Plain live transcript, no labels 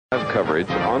Coverage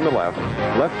on the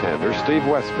left-hander Steve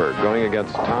Westberg going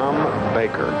against Tom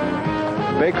Baker.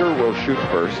 Baker will shoot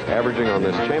first, averaging on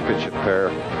this championship pair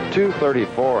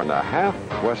 234 and a half.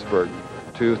 Westberg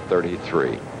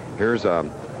 233. Here's a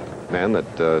man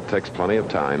that takes plenty of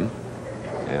time,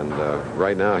 and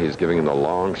right now he's giving him the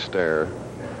long stare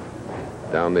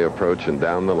down the approach and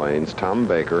down the lanes. Tom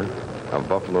Baker of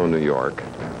Buffalo, New York,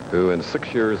 who in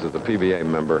 6 years as a PBA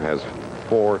member has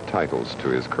 4 titles to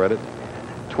his credit.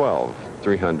 12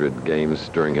 300 games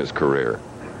during his career.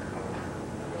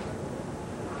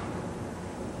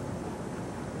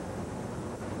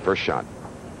 First shot.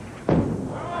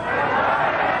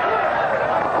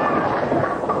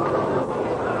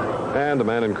 And the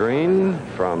man in green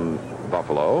from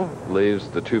Buffalo leaves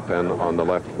the 2-pin on the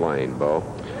left lane. Bo?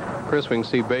 Chris, we can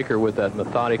see Baker with that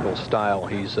methodical style.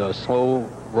 He's a slow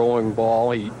rolling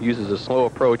ball. He uses a slow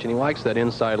approach, and he likes that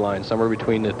inside line somewhere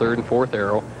between the 3rd and 4th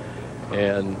arrow.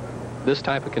 And this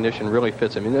type of condition really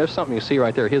fits him. I mean, there's something you see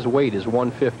right there. His weight is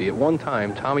 150. At one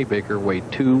time, Tommy Baker weighed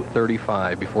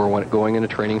 235 before going into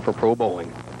training for pro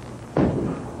bowling. Very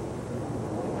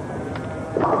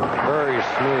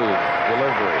smooth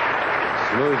delivery.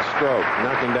 Smooth stroke,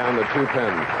 knocking down the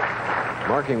 2-pin.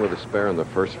 Marking with a spare in the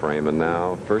first frame, and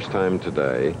now, first time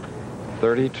today,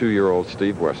 32-year-old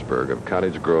Steve Westberg of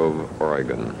Cottage Grove,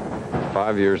 Oregon.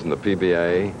 5 years in the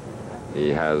PBA.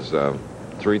 He has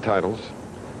 3 titles,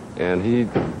 and he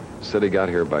said he got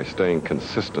here by staying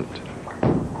consistent.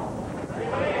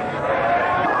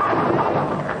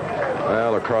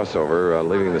 Well, a crossover,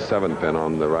 leaving the 7-pin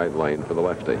on the right lane for the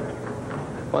lefty.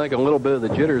 Well, I think a little bit of the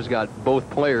jitters got both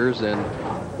players, and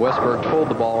Westberg pulled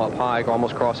the ball up high,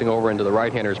 almost crossing over into the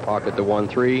right-hander's pocket, the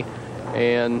 1-3,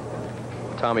 and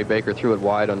Tommy Baker threw it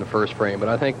wide on the first frame. But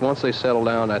I think once they settle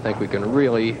down, I think we can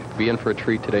really be in for a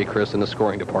treat today, Chris, in the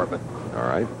scoring department. All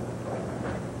right.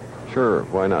 Sure,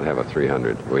 why not have a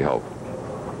 300, we hope.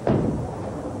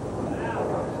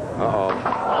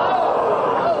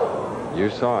 Uh-oh. You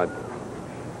saw it.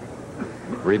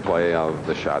 Replay of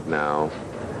the shot now.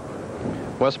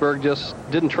 Westberg just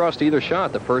didn't trust either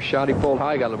shot. The first shot he pulled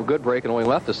high, got a good break, and only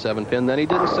left the 7-pin. Then he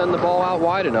didn't send the ball out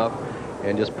wide enough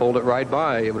and just pulled it right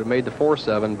by. It would have made the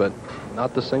 4-7, but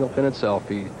not the single pin itself.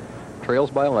 He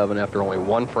trails by 11 after only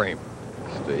 1 frame.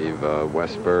 Steve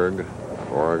Westberg,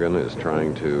 Oregon, is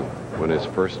trying to win his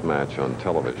first match on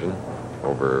television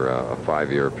over a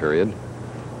 5-year period.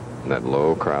 And that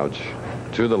low crouch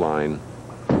to the line.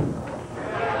 There.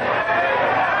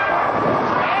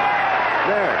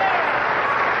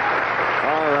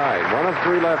 All right. One of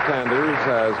 3 left-handers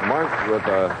has marked with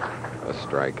a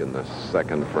strike in the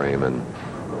 2nd frame, and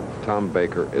Tom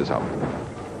Baker is up.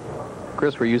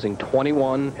 Chris, we're using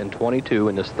 21 and 22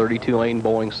 in this 32-lane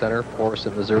bowling center,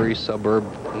 Florissant, Missouri, suburb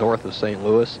north of St.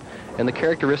 Louis. And the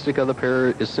characteristic of the pair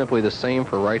is simply the same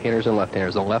for right-handers and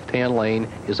left-handers. The left-hand lane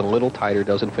is a little tighter,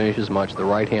 doesn't finish as much. The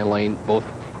right-hand lane, both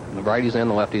the righties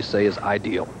and the lefties say, is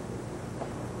ideal.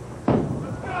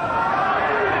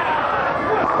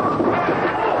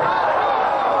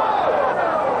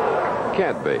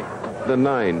 Can't be. The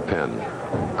 9-pin.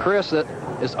 Chris, that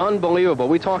is unbelievable.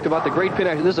 We talked about the great pin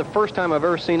action. This is the first time I've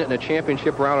ever seen it in a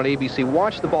championship round on ABC.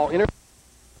 Watch the ball.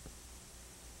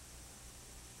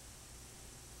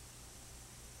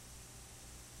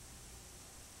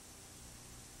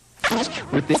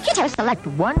 With this kit, select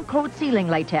one coat ceiling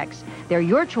latex. They're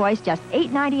your choice, just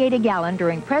 $8.98 a gallon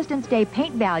during President's Day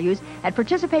paint values at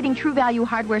participating True Value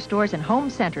hardware stores and home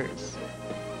centers.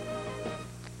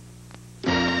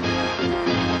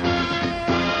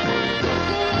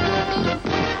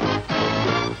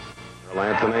 Earl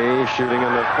Anthony shooting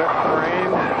in the 5th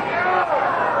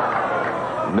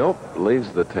frame. Nope,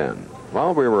 leaves the 10.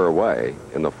 While we were away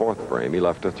in the 4th frame, he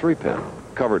left a 3-pin,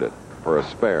 covered it for a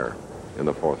spare in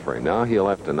the 4th frame. Now he'll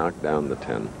have to knock down the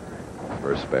 10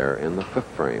 for a spare in the 5th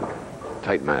frame.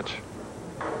 Tight match.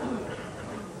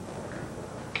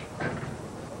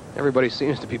 Everybody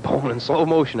seems to be bowling in slow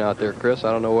motion out there, Chris.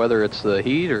 I don't know whether it's the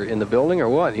heat or in the building or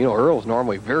what. You know, Earl's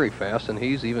normally very fast, and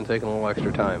he's even taking a little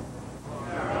extra time.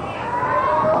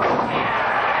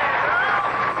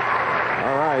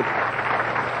 All right.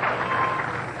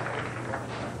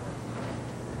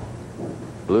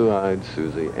 Blue-eyed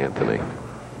Susie Anthony.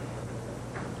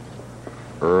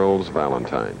 Earl's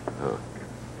Valentine. Huh.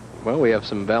 Well, we have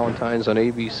some Valentines on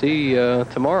ABC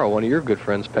tomorrow. One of your good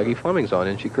friends, Peggy Fleming's on,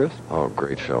 isn't she, Chris? Oh,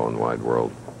 great show on Wide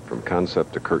World. From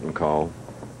concept to curtain call,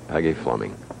 Peggy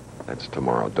Fleming. That's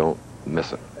tomorrow. Don't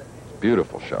miss it.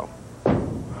 Beautiful show.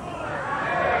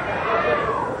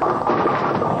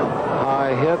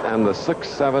 High hit and the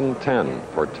 6-7-10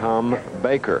 for Tom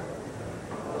Baker.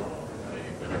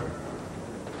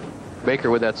 Baker,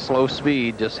 with that slow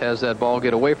speed, just has that ball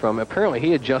get away from him. Apparently,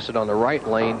 he adjusted on the right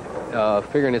lane,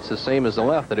 figuring it's the same as the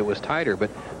left, that it was tighter. But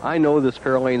I know this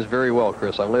pair of lanes very well,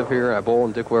 Chris. I live here. I bowl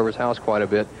in Dick Weber's house quite a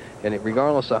bit. And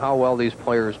regardless of how well these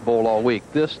players bowl all week,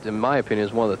 this, in my opinion,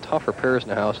 is one of the tougher pairs in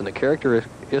the house. And the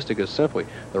characteristic is simply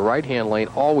the right-hand lane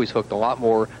always hooked a lot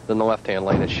more than the left-hand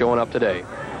lane. It's showing up today.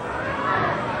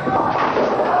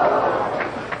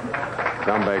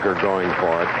 Tom Baker going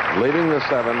for it, leading the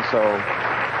 7, so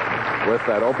with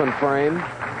that open frame,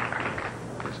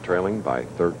 he's trailing by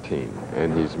 13,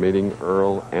 and he's meeting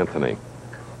Earl Anthony.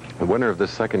 The winner of this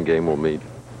second game will meet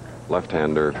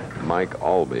left-hander Mike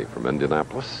Aulby from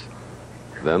Indianapolis.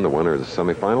 Then the winner of the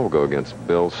semifinal will go against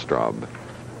Bill Straub,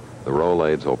 the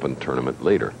Rolaids Open tournament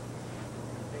leader.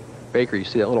 Baker, you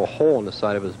see that little hole in the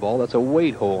side of his ball? That's a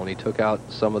weight hole, and he took out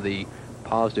some of the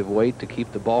positive weight to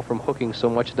keep the ball from hooking so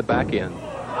much at the back end.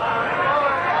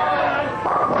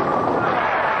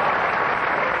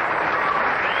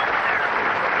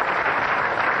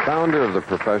 Founder of the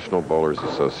Professional Bowlers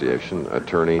Association,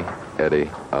 attorney Eddie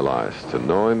Elias. To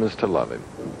know him is to love him.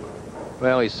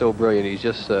 Well, he's so brilliant. He's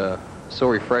just so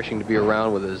refreshing to be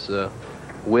around, with his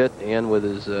wit and with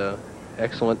his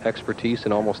excellent expertise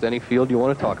in almost any field you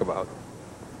want to talk about.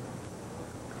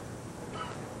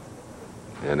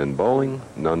 And in bowling,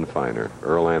 none finer,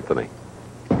 Earl Anthony.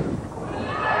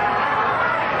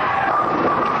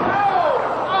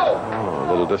 Oh, a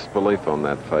little disbelief on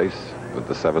that face, with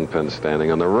the 7-pin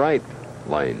standing on the right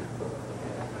lane.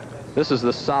 This is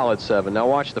the solid 7. Now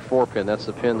watch the 4-pin. That's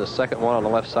the pin, the second one on the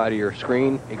left side of your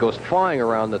screen. It goes flying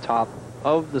around the top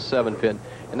of the 7-pin.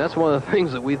 And that's one of the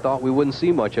things that we thought we wouldn't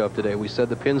see much of today. We said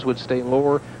the pins would stay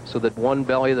lower so that one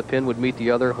belly of the pin would meet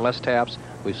the other, less taps.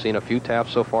 We've seen a few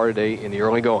taps so far today in the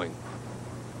early going.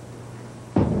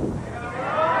 All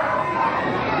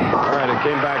right, it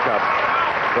came back up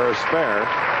for a spare.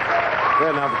 We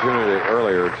had an opportunity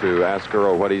earlier to ask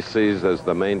Earl what he sees as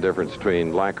the main difference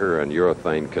between lacquer and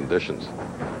urethane conditions.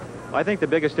 I think the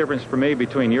biggest difference for me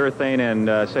between urethane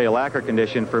and, say, a lacquer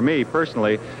condition, for me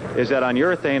personally, is that on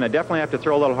urethane, I definitely have to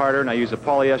throw a little harder, and I use a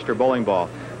polyester bowling ball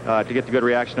to get the good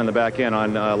reaction on the back end.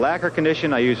 On lacquer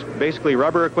condition, I use basically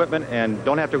rubber equipment and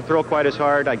don't have to throw quite as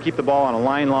hard. I keep the ball on a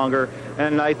line longer,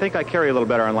 and I think I carry a little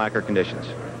better on lacquer conditions.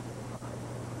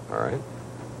 All right.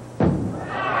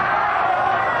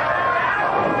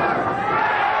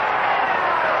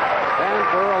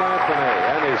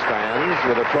 Stands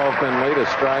with a 12-pin lead, a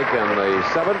strike in the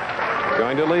 7th.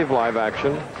 Going to leave live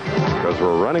action because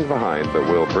we're running behind, but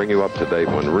we'll bring you up to date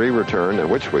when we return,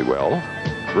 and which we will,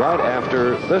 right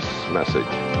after this message.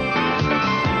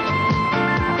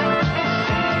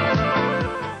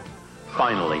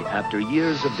 Finally, after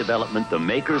years of development, the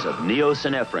makers of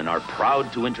Neosynephrine are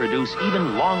proud to introduce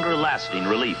even longer-lasting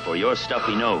relief for your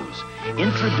stuffy nose.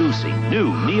 Introducing new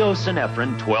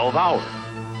Neosynephrine 12-Hour.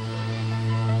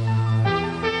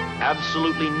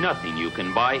 Absolutely nothing you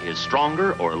can buy is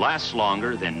stronger or lasts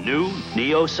longer than new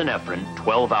Neosynephrine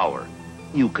 12-Hour.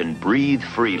 You can breathe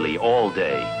freely all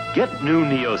day. Get new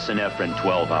Neosynephrine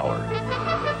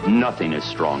 12-Hour. Nothing is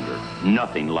stronger.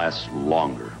 Nothing lasts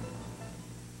longer.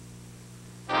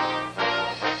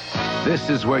 This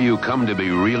is where you come to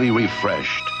be really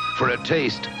refreshed. For a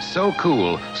taste so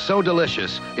cool, so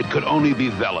delicious, it could only be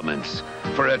Velleman's.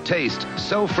 For a taste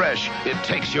so fresh, it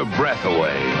takes your breath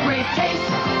away. Great taste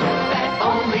that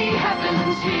only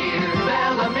happens here.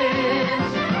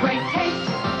 Velleman's. Great taste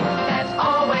that's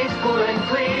always cool and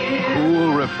clear.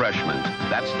 Cool refreshment.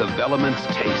 That's the Velleman's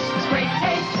taste. Great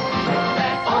taste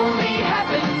that only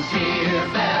happens here.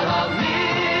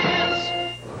 Velleman's.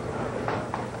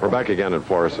 We're back again in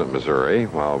Florissant, Missouri.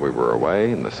 While we were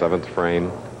away in the 7th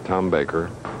frame, Tom Baker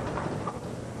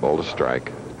bowled a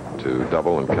strike to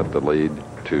double and cut the lead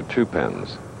to 2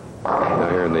 pins. Now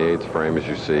here in the 8th frame, as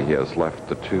you see, he has left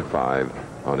the 2-5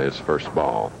 on his first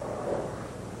ball.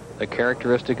 The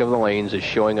characteristic of the lanes is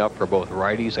showing up for both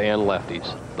righties and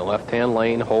lefties. The left-hand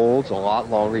lane holds a lot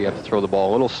longer. You have to throw the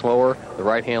ball a little slower. The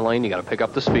right-hand lane, you got to pick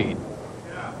up the speed.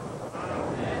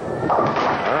 All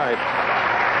right.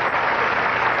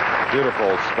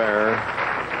 Beautiful spare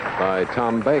by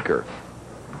Tom Baker.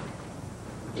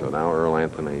 So now Earl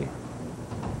Anthony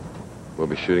will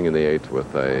be shooting in the 8th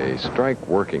with a strike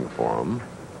working for him,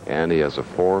 and he has a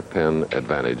 4-pin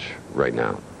advantage right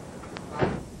now.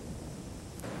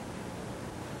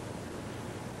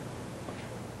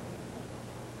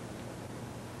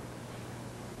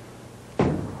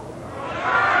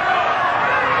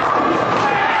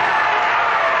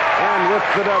 And with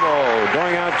the double,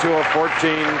 going out to a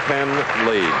 14-pin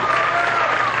lead.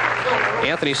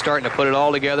 Anthony's starting to put it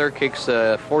all together, kicks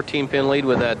a 14-pin lead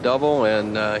with that double,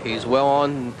 and he's well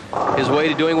on his way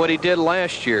to doing what he did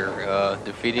last year,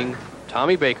 defeating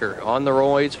Tommy Baker on the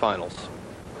Rolaids Finals.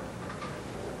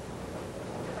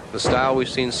 The style we've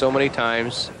seen so many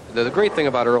times. The great thing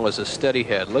about Earl is a steady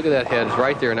head. Look at that head, it's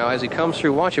right there. Now as he comes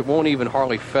through, watch, it won't even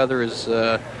hardly feather his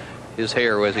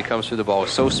hair as he comes through the ball.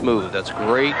 It's so smooth. That's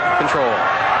great control.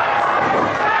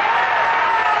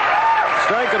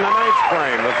 Strike in the 9th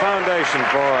frame, the foundation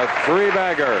for a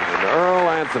 3-bagger. And Earl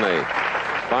Anthony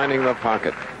finding the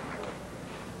pocket.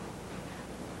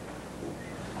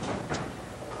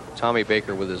 Tommy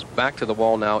Baker with his back to the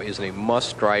wall now is in a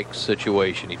must-strike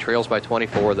situation. He trails by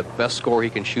 24. The best score he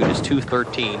can shoot is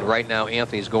 213. Right now,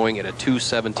 Anthony's going at a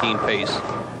 217 pace.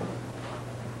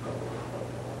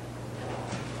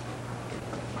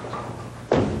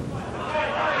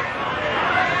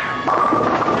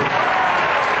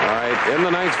 In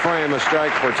the 9th frame, a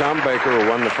strike for Tom Baker, who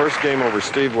won the first game over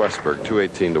Steve Westberg,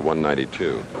 218 to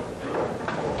 192.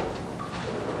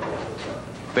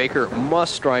 Baker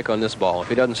must strike on this ball. If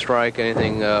he doesn't strike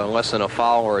anything less than a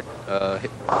foul or a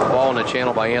ball in the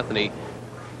channel by Anthony,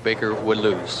 Baker would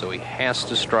lose. So he has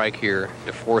to strike here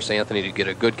to force Anthony to get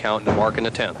a good count and to mark in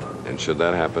the 10th. And should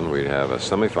that happen, we'd have a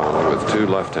semifinal with 2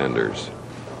 left-handers.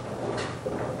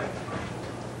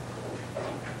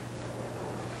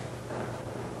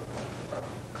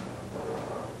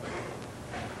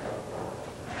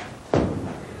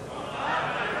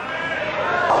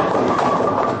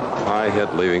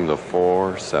 Hit leaving the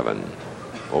 4-7.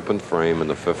 Open frame in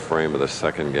the 5th frame of the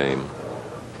 2nd game.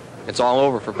 It's all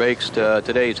over for Bakes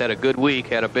today. He's had a good week,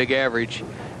 had a big average,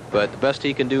 but the best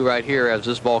he can do right here as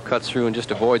this ball cuts through and just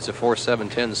avoids the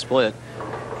 4-7-10 split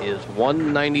is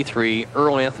 193.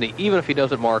 Earl Anthony, even if he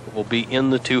doesn't mark, will be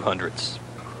in the 200s.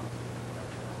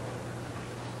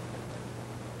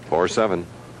 4-7.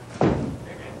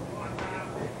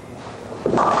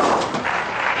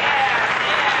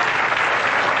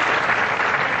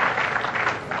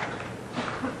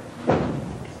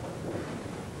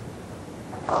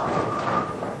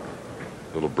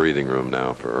 Breathing room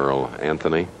now for Earl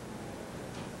Anthony.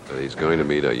 He's going to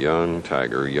meet a young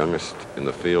tiger, youngest in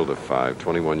the field of 5,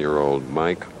 21-year-old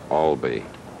Mike Aulby.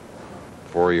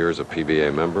 4 years a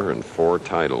PBA member and 4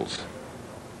 titles.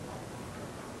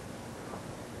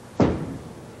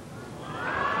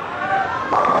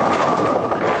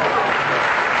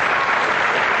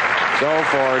 So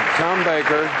for Tom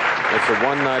Baker, it's a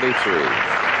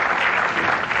 193.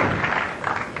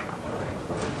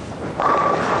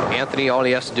 Anthony, all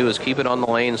he has to do is keep it on the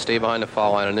lane and stay behind the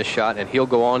foul line on this shot, and he'll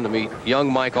go on to meet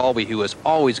young Mike Aulby, who has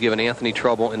always given Anthony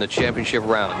trouble in the championship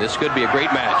round. This could be a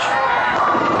great match.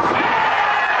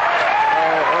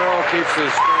 Earl keeps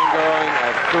his string going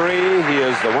at 3. He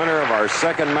is the winner of our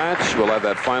 2nd match. We'll have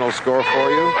that final score for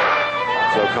you.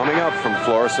 So coming up from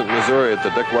Florissant, Missouri at the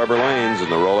Dick Weber Lanes in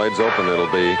the Rolaids Open,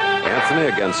 it'll be Anthony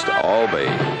against Aulby.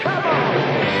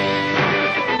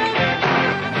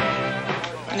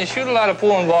 When you shoot a lot of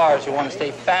pool and bars, you want to stay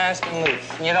fast and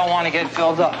loose, and you don't want to get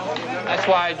filled up. That's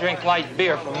why I drink light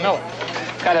beer from Miller.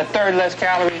 Got a 1/3 less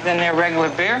calories than their regular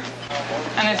beer,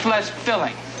 and it's less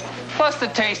filling. Plus, the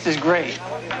taste is great.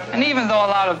 And even though a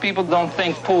lot of people don't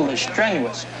think pool is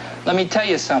strenuous, let me tell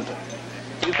you something.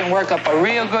 You can work up a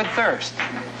real good thirst,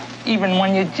 even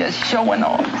when you're just showing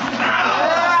off.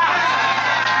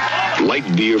 Light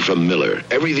beer from Miller.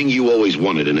 Everything you always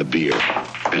wanted in a beer,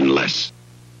 and less.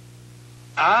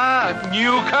 Ah,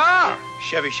 new car.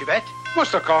 Chevy Chevette.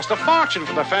 Must have cost a fortune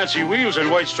for the fancy wheels and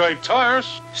white striped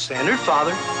tires. Standard,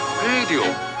 Father. Radio.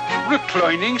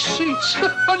 Reclining seats.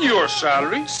 On your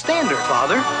salary. Standard,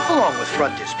 Father. Along with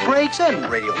front disc brakes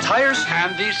and radial tires.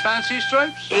 And these fancy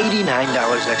stripes?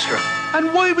 $89 extra.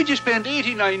 And why would you spend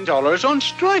 $89 on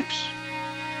stripes?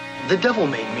 The devil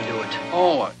made me do it.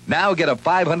 Oh. Now get a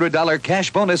 $500 cash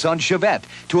bonus on Chevette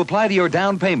to apply to your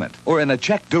down payment or in a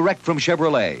check direct from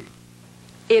Chevrolet.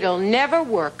 It'll never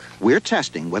work. We're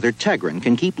testing whether Tegrin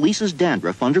can keep Lisa's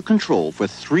dandruff under control for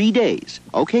 3 days.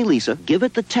 Okay, Lisa, give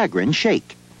it the Tegrin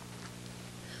shake.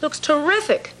 Looks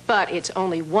terrific. But it's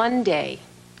only 1 day.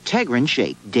 Tegrin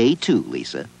shake, day 2,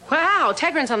 Lisa. Wow,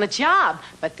 Tegrin's on the job.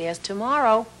 But there's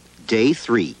tomorrow. Day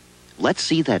 3. Let's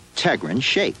see that Tegrin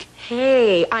shake.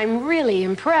 Hey, I'm really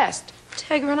impressed.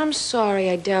 Tegrin, I'm sorry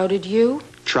I doubted you.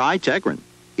 Try Tegrin.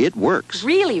 It works.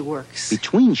 Really works.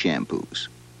 Between shampoos.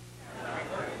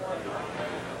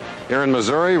 Here in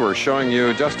Missouri, we're showing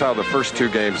you just how the first 2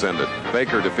 games ended.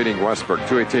 Baker defeating Westberg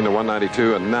 218 to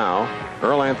 192, and now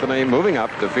Earl Anthony moving up,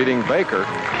 defeating Baker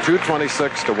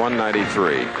 226 to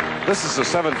 193. This is the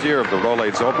 7th year of the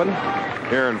Rolaids Open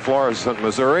here in Florissant,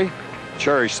 Missouri.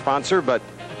 Cherished sponsor, but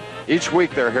Each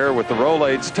week they're here with the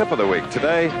Rolaids Tip of the Week.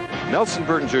 Today, Nelson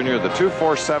Burton Jr., the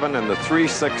 2-4-7 and the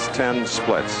 3-6-10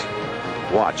 splits.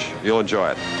 Watch. You'll enjoy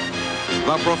it.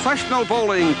 The Professional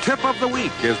Bowling Tip of the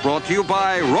Week is brought to you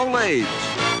by Rolaids.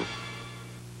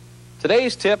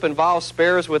 Today's tip involves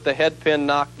spares with the head pin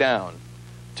knocked down.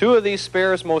 Two of these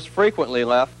spares most frequently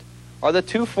left are the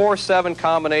 2-4-7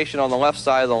 combination on the left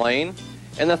side of the lane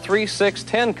and the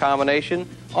 3-6-10 combination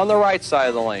on the right side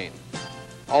of the lane.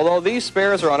 Although these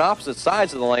spares are on opposite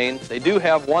sides of the lane, they do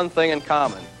have one thing in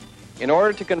common. In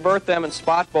order to convert them in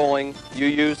spot bowling, you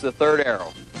use the third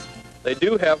arrow. They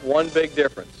do have one big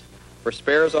difference. For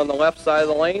spares on the left side of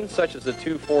the lane, such as the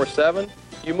 2-4-7,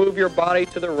 you move your body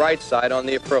to the right side on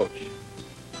the approach.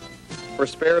 For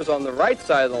spares on the right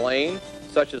side of the lane,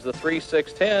 such as the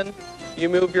 3-6-10, you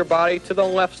move your body to the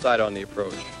left side on the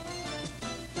approach.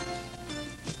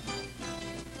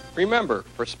 Remember,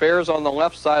 for spares on the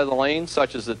left side of the lane,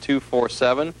 such as the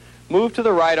 2-4-7, move to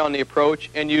the right on the approach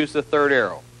and use the third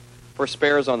arrow. For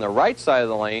spares on the right side of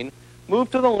the lane,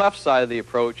 move to the left side of the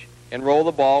approach and roll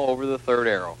the ball over the third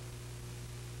arrow.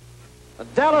 The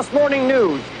Dallas Morning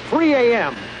News, 3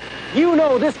 a.m. You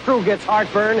know this crew gets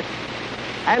heartburn,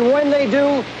 and when they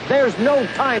do, there's no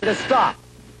time to stop.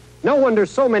 No wonder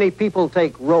so many people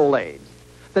take Rolaids,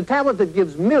 the tablet that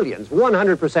gives millions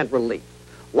 100% relief.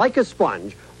 Like a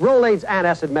sponge, Rolaids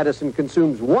antacid medicine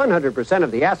consumes 100%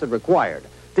 of the acid required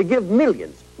to give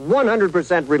millions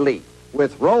 100% relief.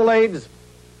 With Rolaids,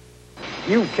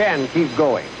 you can keep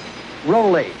going.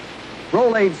 Rolaids.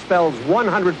 Rolaids spells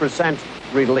 100%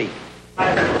 relief.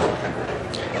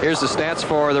 Here's the stats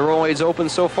for the Rolaids Open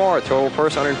so far. Total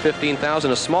purse, $115,000.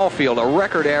 A small field, a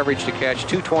record average to catch,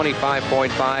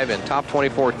 225.5, and top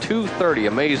 24, 230.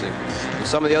 Amazing. And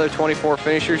some of the other 24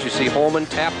 finishers, you see Holman,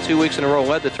 tapped 2 weeks in a row,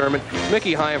 led the tournament.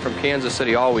 Mickey Hyam from Kansas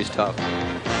City, always tough.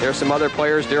 There's some other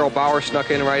players. Daryl Bauer snuck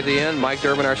in right at the end. Mike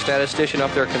Durbin, our statistician,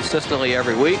 up there consistently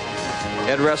every week.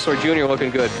 Ed Ressler Jr.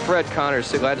 looking good. Fred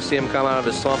Connors, glad to see him come out of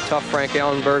his slump. Tough Frank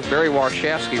Ellenberg. Barry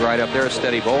Warshawski right up there, a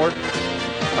steady bowler.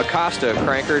 Acosta,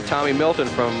 cranker. Tommy Milton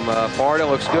from Florida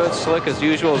looks good. Slick as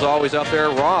usual is always up there.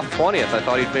 Roth, 20th. I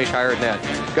thought he'd finish higher than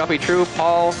that. Guppy True,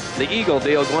 Paul, the Eagle,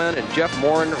 Dale Glenn, and Jeff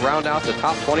Morin round out the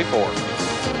top 24.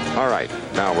 All right,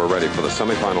 now we're ready for the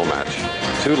semifinal match.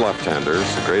 Two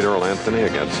left-handers, the great Earl Anthony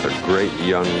against a great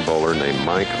young bowler named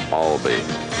Mike Aulby.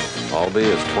 Aulby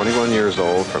is 21 years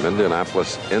old from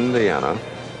Indianapolis, Indiana.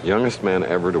 Youngest man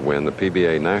ever to win the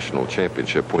PBA National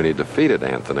Championship when he defeated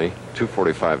Anthony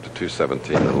 245 to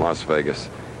 217 in Las Vegas,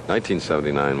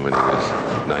 1979 when he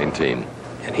was 19.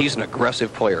 And he's an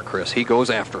aggressive player, Chris. He goes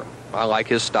after him. I like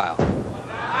his style.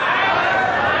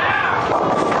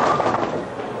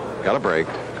 Got a break,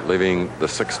 leaving the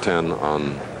 6-10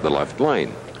 on the left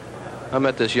lane. I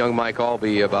met this young Mike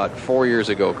Aulby about 4 years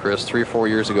ago, Chris, 3 or 4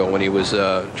 years ago, when he was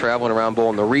traveling around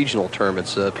bowling the regional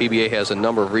tournaments. PBA has a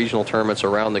number of regional tournaments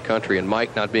around the country, and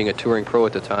Mike, not being a touring pro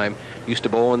at the time, used to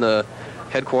bowl in the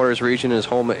headquarters region, his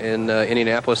home in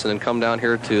Indianapolis, and then come down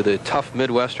here to the tough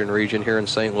Midwestern region here in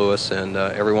St. Louis, and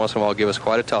every once in a while give us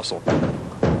quite a tussle.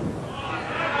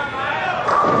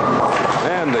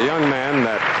 And the young man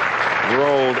that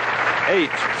rolled 8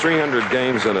 300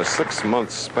 games in a 6-month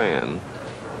span,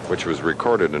 which was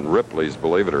recorded in Ripley's,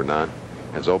 believe it or not,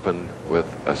 has opened with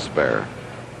a spare.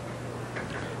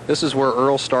 This is where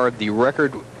Earl started the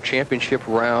record championship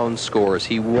round scores.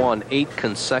 He won 8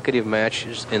 consecutive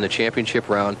matches in the championship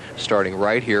round, starting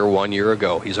right here 1 year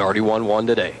ago. He's already won 1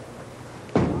 today.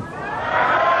 The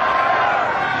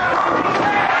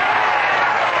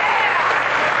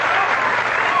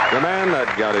man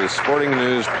that got his Sporting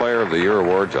News Player of the Year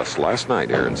award just last night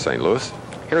here in St. Louis.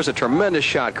 Here's a tremendous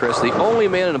shot, Chris. The only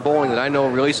man in the bowling that I know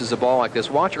releases a ball like this.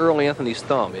 Watch Earl Anthony's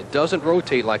thumb. It doesn't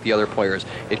rotate like the other players.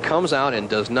 It comes out and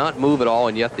does not move at all,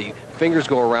 and yet the fingers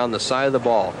go around the side of the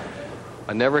ball.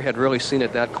 I never had really seen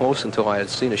it that close until I had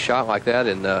seen a shot like that,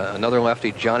 and another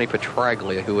lefty, Johnny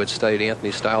Petraglia, who had studied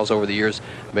Anthony's styles over the years,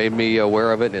 made me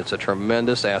aware of it, and it's a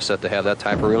tremendous asset to have that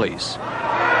type of release.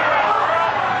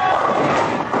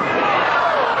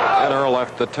 And Earl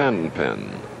left the 10 pin.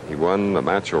 He won the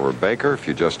match over Baker. If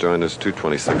you just joined us,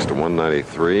 226 to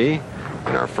 193. In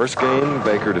our first game,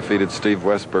 Baker defeated Steve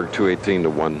Westberg 218 to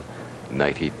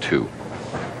 192.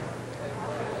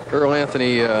 Earl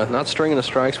Anthony, not stringing the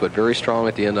strikes, but very strong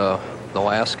at the end of the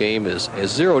last game, is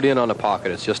zeroed in on the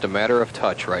pocket. It's just a matter of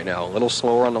touch right now. A little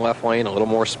slower on the left lane, a little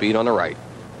more speed on the right.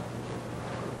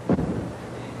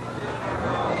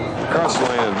 Cross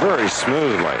lane very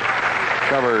smoothly.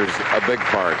 Covers a big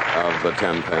part of the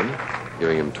 10 pin,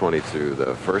 giving him 20 through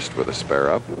the first with a spare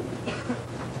up.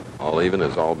 All even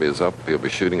as Aulby is up. He'll be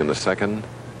shooting in the second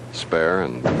spare,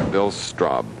 and Bill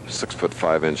Straub,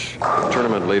 6'5"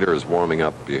 tournament leader, is warming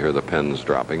up. You hear the pens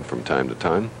dropping from time to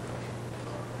time.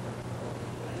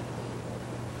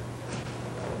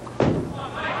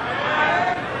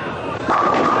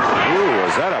 Ooh,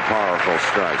 was that a powerful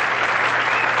strike?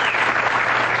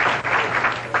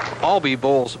 Aulby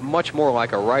bowls much more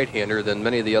like a right-hander than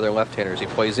many of the other left-handers. He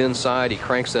plays inside, he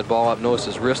cranks that ball up, notice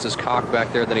his wrist is cocked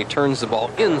back there, then he turns the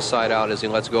ball inside out as he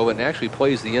lets go of it, and actually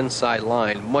plays the inside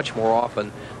line much more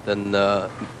often than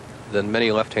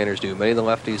many left-handers do. Many of the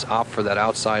lefties opt for that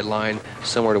outside line,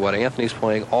 similar to what Anthony's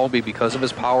playing. Aulby, because of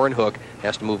his power and hook,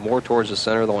 has to move more towards the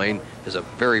center of the lane, is a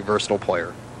very versatile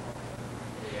player.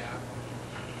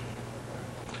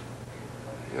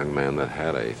 Young man that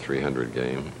had a 300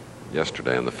 game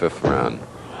yesterday in the 5th round.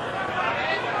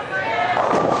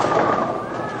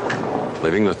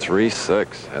 Leaving the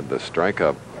 3-6, had the strike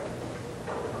up.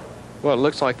 Well, it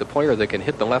looks like the player that can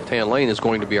hit the left-hand lane is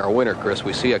going to be our winner, Chris.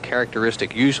 We see a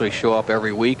characteristic usually show up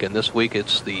every week, and this week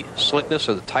it's the slickness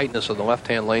or the tightness of the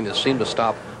left-hand lane that seemed to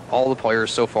stop all the players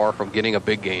so far from getting a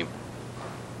big game.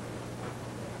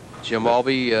 Jim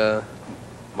Aulby,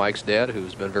 Mike's dad,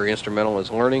 who's been very instrumental in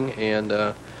his learning and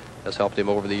has helped him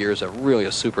over the years, really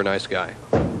a super nice guy.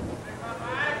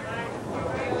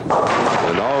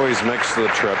 And always makes the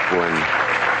trip when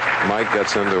Mike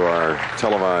gets into our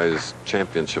televised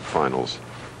championship finals.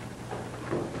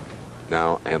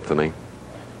 Now Anthony,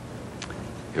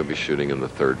 he'll be shooting in the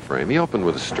 3rd frame. He opened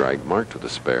with a strike, marked with a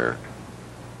spare.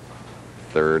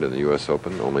 3rd in the U.S.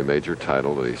 Open, only major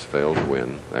title that he's failed to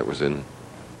win. That was in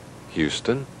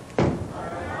Houston.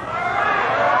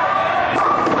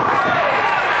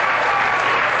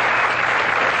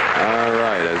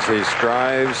 As he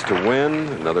strives to win,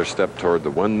 another step toward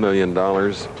the $1 million.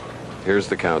 Here's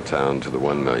the countdown to the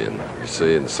 $1 million. You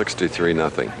see, in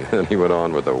 63-0. And he went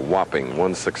on with a whopping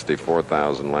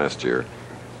 164,000 last year.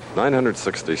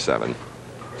 967.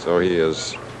 So he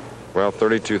is, well,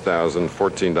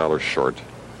 $32,014 short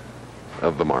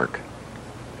of the mark.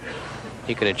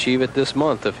 He can achieve it this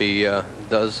month if he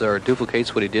does or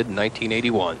duplicates what he did in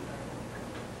 1981.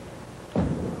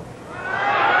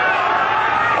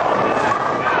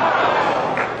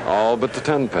 All but the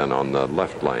 10-pin on the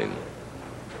left lane.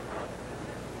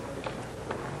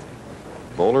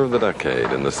 Bowler of the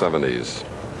decade in the 70s.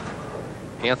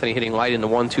 Anthony hitting light in the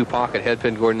 1-2 pocket, head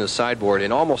pin going to the sideboard,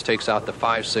 and almost takes out the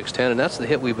 5-6-10, and that's the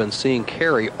hit we've been seeing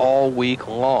carry all week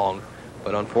long.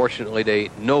 But unfortunately,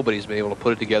 nobody's been able to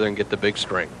put it together and get the big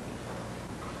string.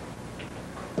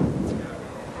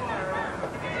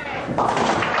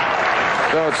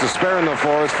 So it's the spare in the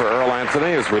 4th for Earl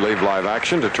Anthony as we leave live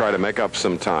action to try to make up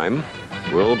some time.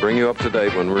 We'll bring you up to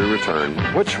date when we return,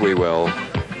 which we will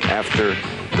after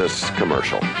this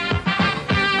commercial.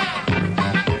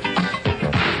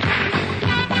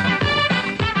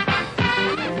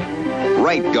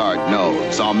 Right Guard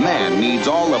knows a man needs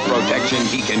all the protection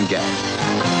he can get.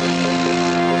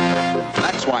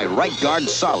 That's why Right Guard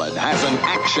Solid has an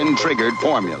action-triggered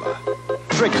formula.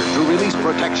 Triggered to release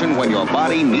protection when your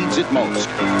body needs it most.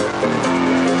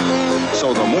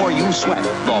 So the more you sweat,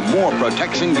 the more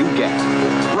protection you get.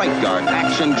 Right Guard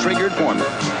action-triggered formula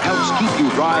helps keep you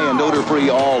dry and odor-free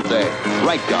all day.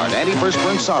 Right Guard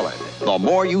Antiperspirant Solid. The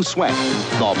more you sweat,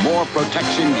 the more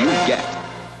protection you get.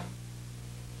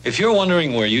 If you're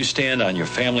wondering where you stand on your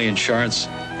family insurance,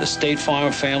 the State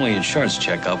Farm Family Insurance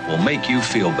Checkup will make you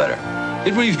feel better.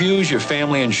 It reviews your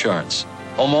family insurance,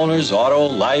 homeowners, auto,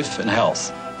 life, and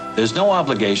health. There's no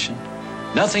obligation,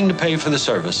 nothing to pay for the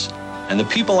service, and the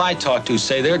people I talk to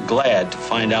say they're glad to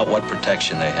find out what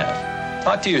protection they have.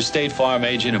 Talk to your State Farm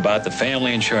agent about the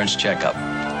Family Insurance Checkup.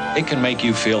 It can make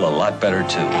you feel a lot better,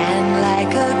 too. And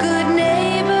like a good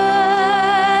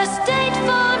neighbor, State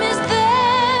Farm is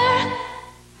there.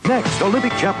 Next,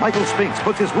 Olympic champ Michael Spinks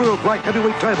puts his world light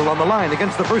heavyweight title on the line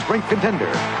against the first-ranked contender.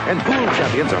 And pool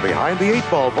champions are behind the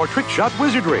 8-ball for trick shot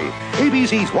wizardry.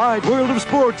 ABC's Wide World of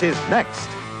Sports is next.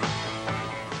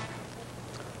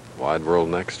 Wide World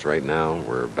next right now.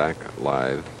 We're back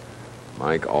live.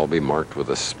 Mike Aulby marked with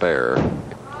a spare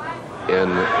in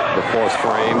the 4th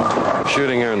frame.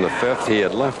 Shooting here in the 5th. He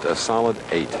had left a solid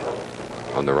 8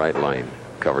 on the right lane.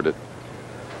 Covered it.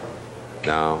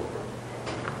 Now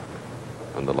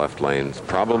on the left lane.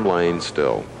 Problem lane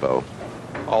still, Bo.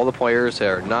 All the players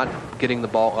are not getting the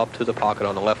ball up to the pocket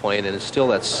on the left lane, and it's still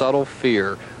that subtle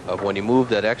fear of when you move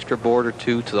that extra board or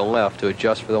two to the left to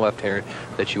adjust for the left-hander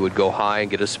that you would go high and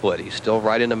get a split. He's still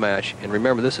right in the match, and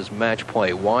remember, this is match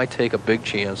play. Why take a big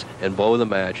chance and blow the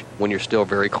match when you're still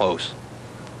very close?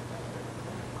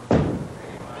 All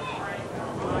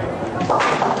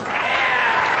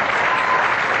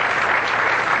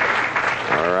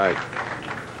right.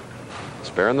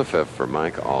 Fair in the fifth for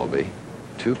Mike Aulby.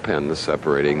 2 pins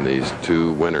separating these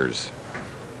two winners.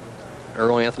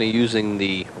 Earl Anthony using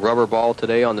the rubber ball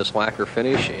today on this lacquer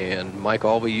finish, and Mike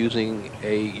Aulby using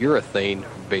a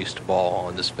urethane-based ball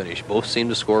on this finish. Both seem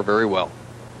to score very well.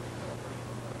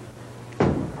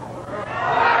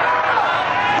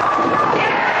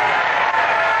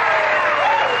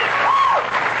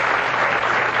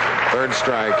 Third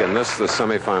strike, and this the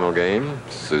semifinal game.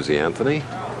 Susie Anthony.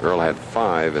 Earl had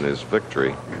 5 in his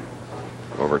victory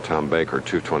over Tom Baker,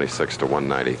 226 to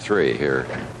 193 here.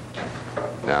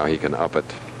 Now he can up it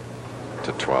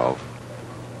to 12.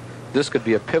 This could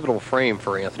be a pivotal frame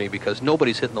for Anthony because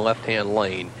nobody's hitting the left-hand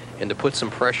lane, and to put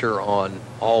some pressure on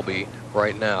Aulby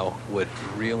right now would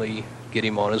really get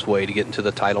him on his way to get into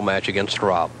the title match against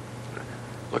Straub.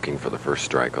 Looking for the first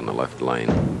strike on the left lane.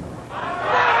 There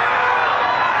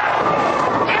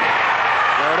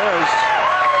it is.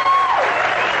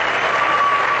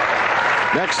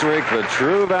 Next week, the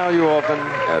True Value Open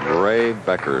at Ray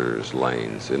Becker's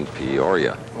lanes in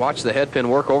Peoria. Watch the head pin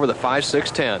work over the 5,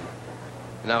 6, 10.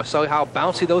 Now, see how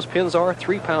bouncy those pins are?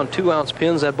 3-pound, 2-ounce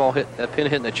pins. That ball hit, that pin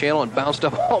hit in the channel and bounced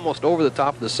up almost over the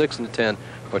top of the 6 and the 10.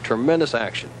 But tremendous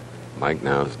action. Mike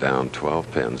now is down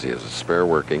 12 pins. He has a spare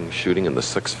working, shooting in the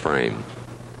 6th frame.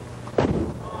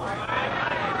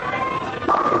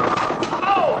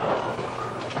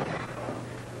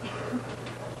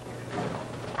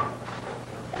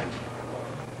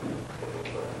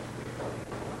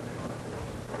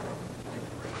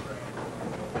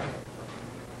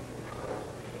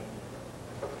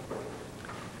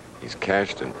 He's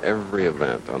cashed in every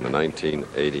event on the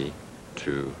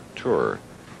 1982 tour.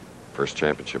 First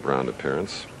championship round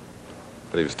appearance.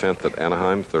 But he was 10th at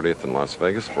Anaheim, 30th in Las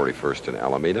Vegas, 41st in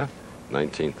Alameda,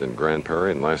 19th in Grand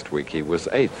Prairie, and last week he was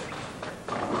 8th.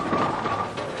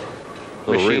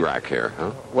 Little re-rack here,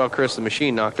 huh? Well, Chris, the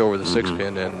machine knocked over the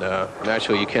 6-pin, and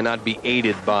naturally you cannot be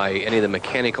aided by any of the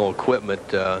mechanical equipment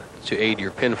to aid your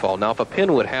pinfall. Now, if a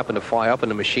pin would happen to fly up in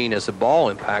the machine as the ball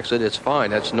impacts it, it's fine.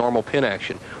 That's normal pin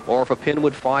action. Or if a pin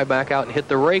would fly back out and hit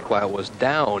the rake while it was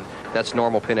down, that's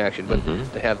normal pin action. But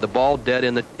to have the ball dead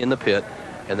in the pit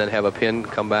and then have a pin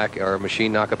come back or a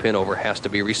machine knock a pin over has to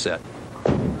be reset.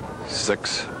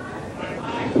 6.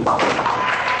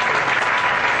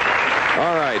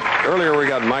 All right, earlier we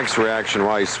got Mike's reaction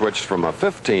why he switched from a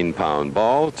 15-pound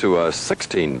ball to a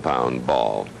 16-pound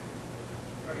ball.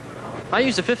 I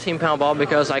used a 15-pound ball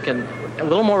because I could a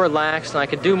little more relaxed and I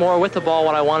could do more with the ball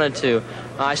what I wanted to.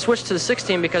 I switched to the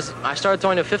 16 because I started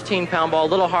throwing the 15-pound ball a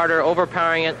little harder,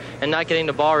 overpowering it, and not getting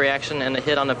the ball reaction and the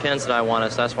hit on the pins that I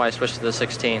wanted. So that's why I switched to the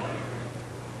 16.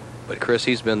 But Chris,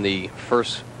 he's been the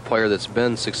first player that's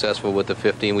been successful with the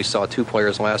 15. We saw 2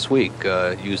 players last week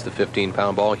use the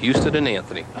 15-pound ball, Houston and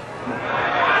Anthony.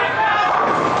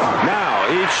 Now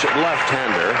each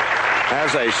left-hander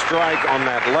has a strike on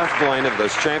that left lane of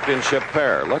this championship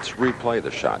pair. Let's replay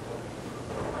the shot.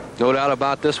 No doubt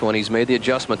about this one. He's made the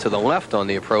adjustment to the left on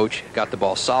the approach, got the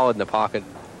ball solid in the pocket.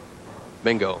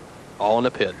 Bingo. All in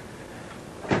the pit.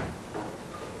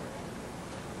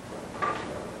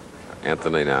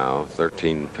 Anthony now,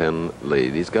 13-pin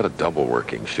lead. He's got a double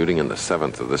working, shooting in the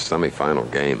 7th of this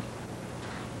semifinal game.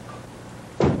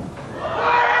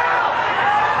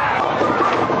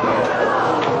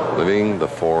 Living the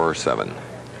 4-7.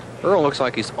 Earl looks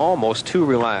like he's almost too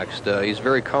relaxed. He's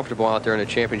very comfortable out there in the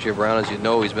championship round. As you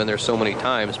know, he's been there so many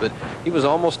times, but he was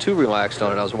almost too relaxed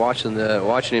on it. I was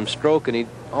watching him stroke, and he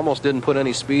almost didn't put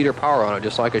any speed or power on it,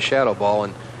 just like a shadow ball,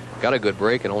 and got a good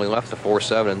break and only left the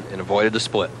 4-7 and avoided the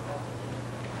split.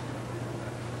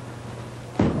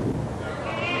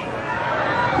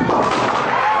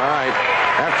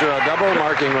 After a double,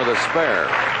 marking with a spare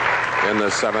in the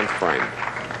 7th frame.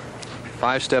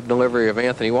 5-step delivery of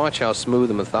Anthony. Watch how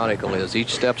smooth and methodical it is.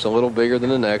 Each step's a little bigger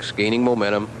than the next, gaining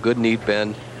momentum. Good knee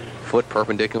bend, foot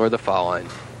perpendicular to the foul line.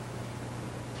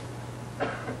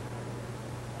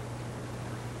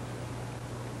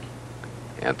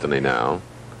 Anthony now,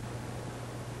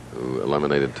 who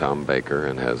eliminated Tom Baker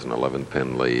and has an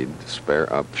 11-pin lead.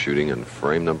 Spare up, shooting in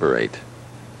frame number 8.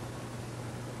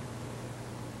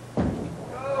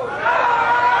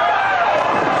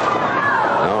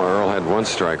 One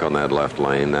strike on that left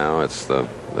lane. Now it's the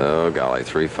oh golly,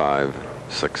 3, 5,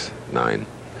 6, 9.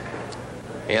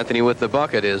 Anthony with the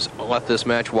bucket has left this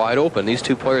match wide open. These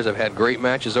 2 players have had great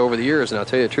matches over the years, and I'll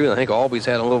tell you the truth, I think Aulby's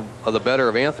had a little of the better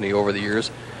of Anthony over the years,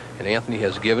 and Anthony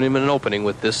has given him an opening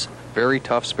with this very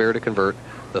tough spare to convert,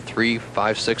 the 3,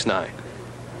 5, 6, 9.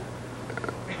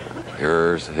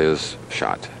 Here's his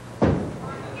shot. Gets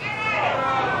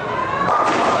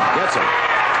him.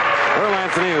 Earl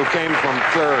Anthony, who came from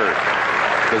 3rd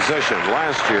position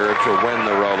last year to win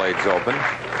the Rolaids Open.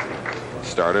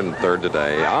 Started in third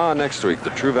today. Next week, the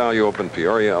True Value Open,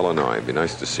 Peoria, Illinois. It'd be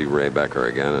nice to see Ray Becker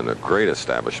again in a great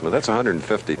establishment. That's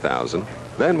 $150,000.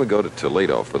 Then we go to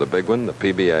Toledo for the big one, the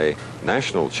PBA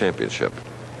National Championship.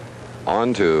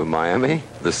 On to Miami,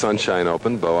 the Sunshine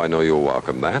Open. Bo, I know you'll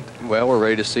welcome that. Well, we're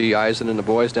ready to see Eisen and the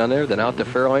boys down there. Then out to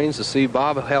Fairlanes to see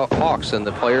Bob Hawks and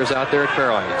the players out there at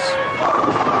Fairlanes.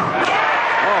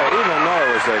 Oh, even though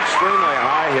it was an extremely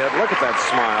high hit, look at that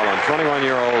smile on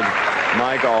 21-year-old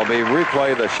Mike Aulby.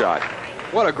 Replay the shot.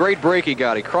 What a great break he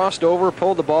got. He crossed over,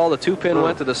 pulled the ball, the two-pin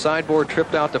went to the sideboard,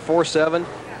 tripped out to 4-7.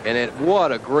 And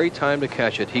what a great time to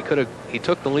catch it. He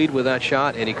took the lead with that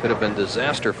shot, and he could have been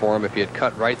disaster for him if he had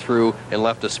cut right through and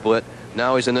left a split.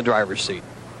 Now he's in the driver's seat.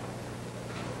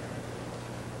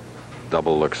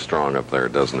 Double looks strong up there,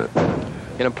 doesn't it?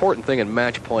 An important thing in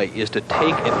match play is to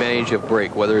take advantage of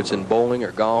break, whether it's in bowling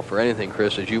or golf or anything,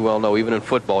 Chris. As you well know, even in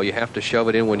football, you have to shove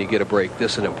it in when you get a break.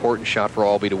 This is an important shot for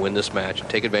Aulby to win this match and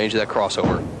take advantage of that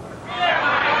crossover.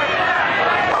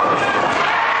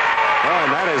 Oh,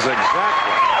 and that is exactly.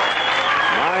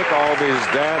 Mike Aulby's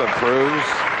dad approves.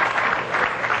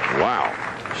 Wow.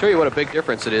 Show you what a big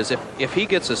difference it is. If he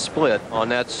gets a split on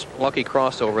that lucky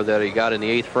crossover that he got in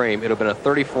the 8th frame, it would have been a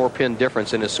 34-pin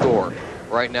difference in his score.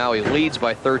 Right now he leads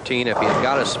by 13. If he had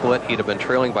got a split, he'd have been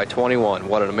trailing by 21.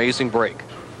 What an amazing break.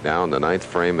 Now in the 9th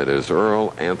frame, it is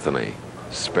Earl Anthony.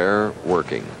 Spare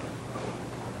working.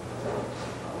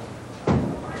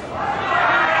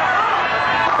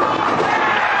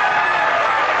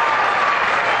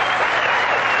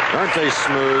 Aren't they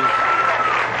smooth?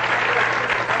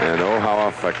 And oh, how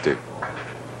effective.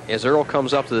 As Earl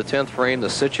comes up to the 10th frame, the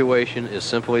situation is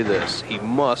simply this. He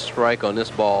must strike on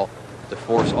this ball to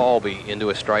force Aulby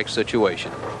into a strike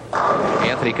situation.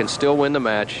 Anthony can still win the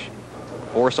match,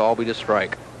 force Aulby to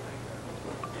strike.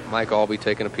 Mike Aulby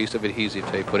taking a piece of adhesive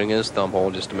tape, putting in his thumb hole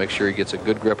just to make sure he gets a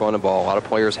good grip on the ball. A lot of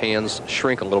players' hands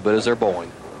shrink a little bit as they're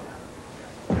bowling.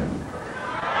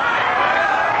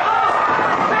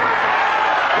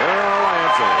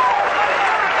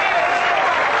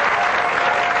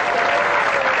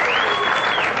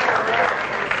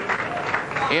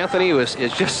 Anthony is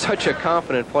just such a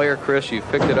confident player, Chris. You've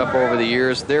picked it up over the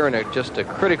years. They're in just a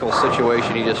critical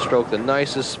situation. He just stroked the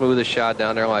nicest, smoothest shot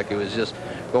down there like he was just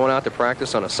going out to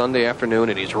practice on a Sunday afternoon,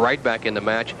 and he's right back in the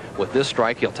match. With this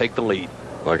strike, he'll take the lead.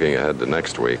 Looking ahead to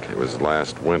next week, it was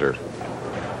last winter.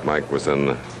 Mike was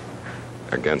in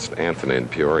against Anthony in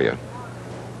Peoria.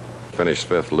 Finished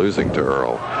 5th, losing to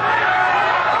Earl.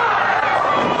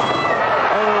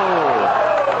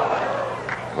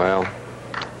 Oh! Well,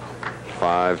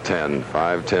 5-10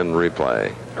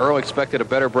 replay. Earl expected a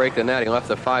better break than that. He left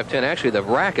the 5-10. Actually, the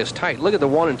rack is tight. Look at the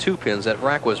 1 and 2 pins. That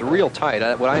rack was real tight.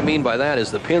 What I mean by that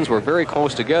is the pins were very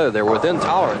close together. They're within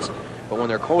tolerance. But when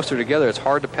they're closer together, it's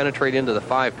hard to penetrate into the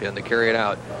 5 pin to carry it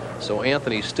out. So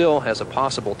Anthony still has a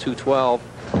possible 212.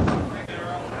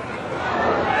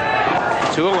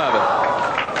 211.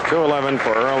 211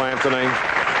 for Earl Anthony.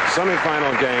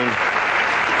 Semifinal game.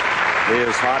 He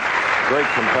is hot, great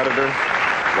competitor.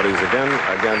 But he's again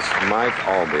against Mike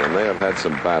Aulby, and they have had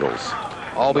some battles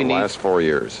in the last 4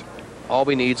 years.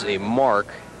 Aulby needs a mark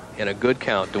and a good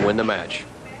count to win the match.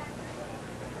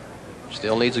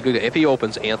 Still needs a good. If he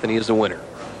opens, Anthony is the winner.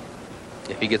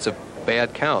 If he gets a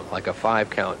bad count, like a 5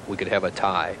 count, we could have a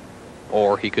tie,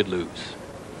 or he could lose.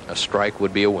 A strike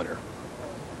would be a winner.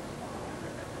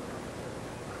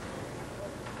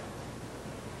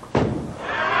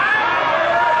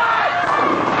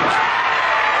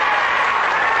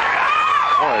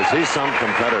 He's some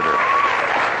competitor.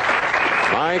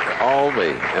 Mike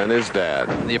Aulby and his dad.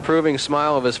 The approving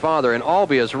smile of his father. And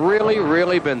Aulby has really,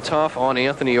 really been tough on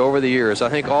Anthony over the years. I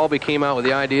think Aulby came out with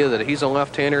the idea that he's a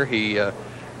left-hander. He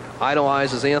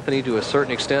idolizes Anthony to a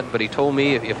certain extent, but he told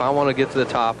me if I want to get to the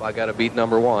top, I got to beat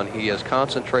number 1. He has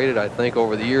concentrated, I think,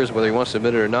 over the years, whether he wants to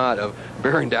admit it or not, of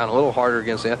bearing down a little harder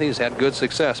against Anthony. He's had good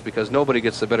success because nobody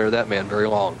gets the better of that man very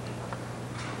long.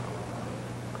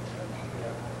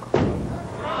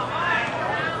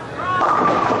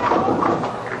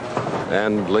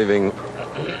 And leaving,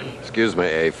 excuse me,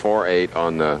 a 4-8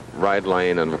 on the right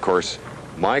lane. And, of course,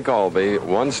 Mike Aulby,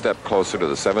 1 step closer to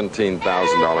the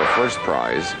 $17,000 first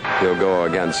prize. He'll go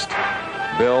against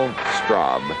Bill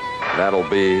Straub. That'll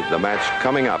be the match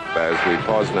coming up as we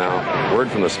pause now. Word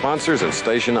from the sponsors and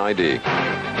station ID.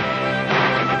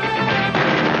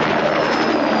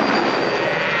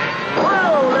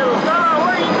 Whoa, little fella,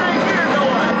 where do you think you're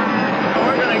going?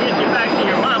 We're going to get you back to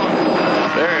your mama.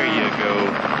 There you go.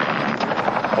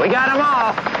 We got them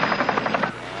off.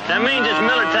 That means it's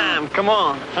Miller time. Come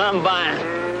on, I'm buying.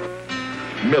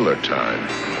 Miller time.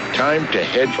 Time to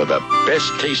head for the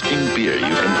best tasting beer you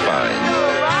can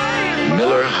find.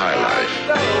 Miller High Life.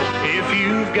 If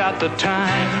you've got the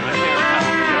time,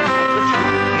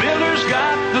 Miller's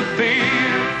got the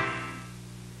beer.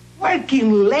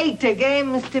 Working late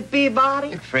again, Mr.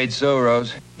 Peabody? Afraid so,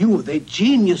 Rose. You were the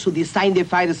genius who designed the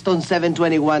Firestone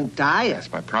 721 tire.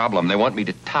 That's my problem. They want me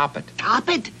to top it. Top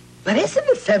it? But isn't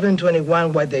the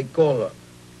 721 what they call a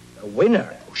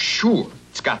winner? Oh, sure.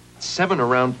 It's got 7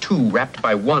 around 2 wrapped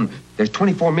by 1. There's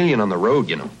 24 million on the road,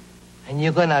 you know. And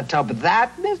you're gonna top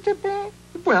that, Mr. Peabody?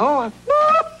 Well,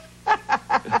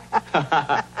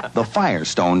 The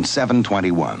Firestone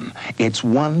 721. It's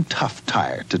one tough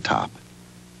tire to top.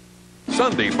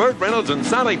 Sunday, Burt Reynolds and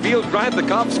Sally Field drive the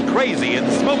cops crazy in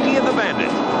Smokey and the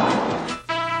Bandit.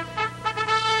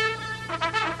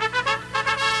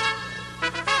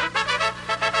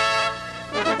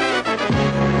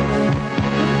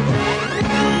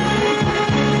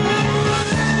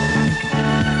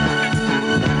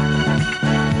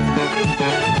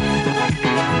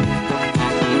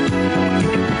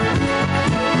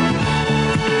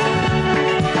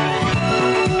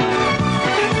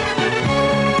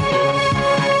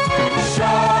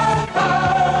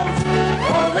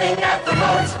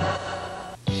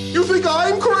 You think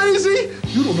I'm crazy?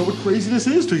 You don't know what craziness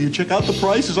is till you check out the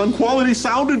prices on quality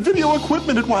sound and video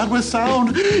equipment at Wild West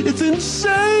Sound. It's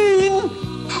insane!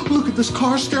 Look at this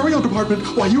car stereo department.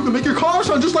 Why, you can make your car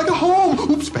sound just like a home.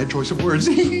 Oops, bad choice of words.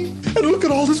 And look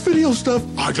at all this video stuff.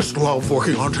 I just love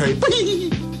working on tape.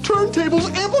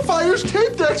 Turntables, amplifiers,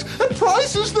 tape decks, and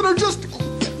prices that are just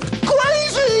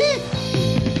crazy!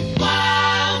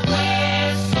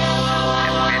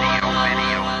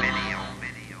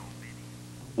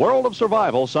 World of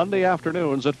Survival, Sunday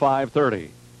afternoons at 5:30.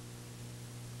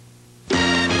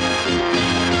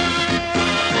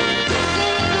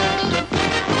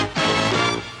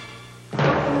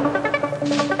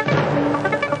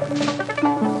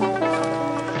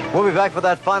 We'll be back for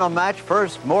that final match.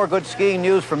 First, more good skiing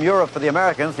news from Europe for the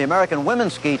Americans. The American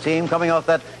women's ski team, coming off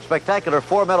that spectacular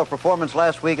 4-medal performance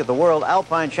last week at the World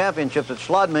Alpine Championships at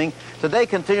Schladming, today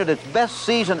continued its best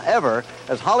season ever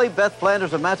as Holly Beth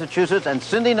Flanders of Massachusetts and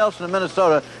Cindy Nelson of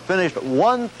Minnesota finished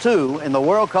 1-2 in the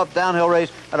World Cup downhill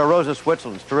race at Arosa,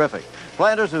 Switzerland. It's terrific.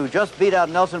 Flanders, who just beat out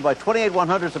Nelson by 28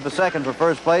 100ths of a second for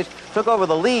first place, took over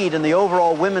the lead in the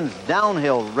overall women's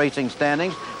downhill racing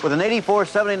standings with an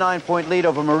 84-79 point lead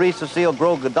over Marie-Cécile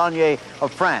Gros-Godonnier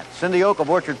of France. Cindy Oak of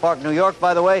Orchard Park, New York,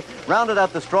 by the way, rounded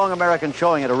out the strong American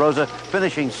showing at Arosa,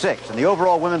 finishing 6th. In the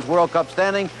overall women's World Cup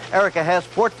standing, Erica Hess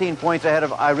 14 points ahead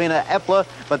of Irina Epla,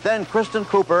 but then Kristen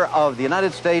Cooper of the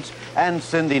United States and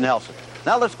Cindy Nelson.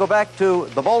 Now let's go back to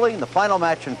the bowling, the final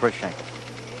match, and Chris Schenkel.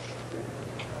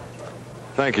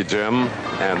 Thank you, Jim.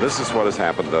 And this is what has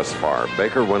happened thus far.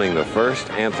 Baker winning the first,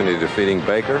 Anthony defeating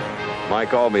Baker. Mike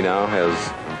Aulby now has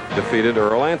defeated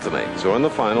Earl Anthony. So in the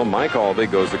final, Mike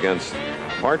Aulby goes against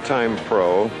part-time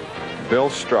pro Bill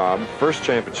Straub, first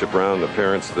championship round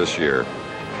appearance this year.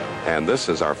 And this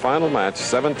is our final match,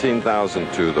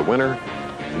 $17,000 to the winner,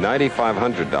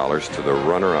 $9,500 to the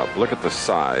runner-up. Look at the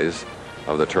size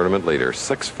of the tournament leader,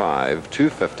 6'5",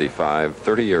 255,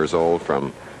 30 years old,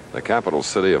 from the capital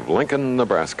city of Lincoln,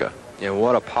 Nebraska. And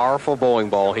what a powerful bowling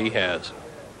ball he has.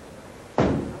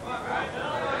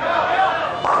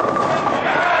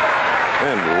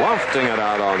 And lofting it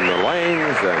out on the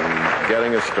lanes and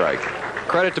getting a strike.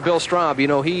 Credit to Bill Straub. You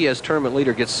know, he, as tournament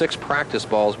leader, gets 6 practice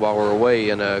balls while we're away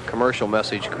in a commercial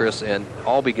message, Chris, and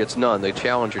Aulby gets none. The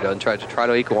challenger doesn't try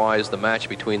to equalize the match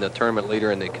between the tournament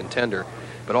leader and the contender.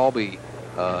 But Aulby,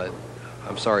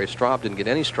 Straub didn't get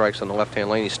any strikes on the left-hand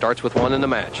lane. He starts with 1 in the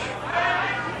match.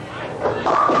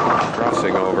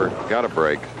 Crossing over, got a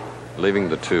break, leaving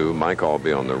the 2, Mike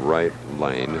Aulby on the right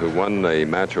lane, who won the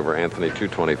match over Anthony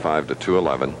 225 to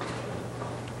 211.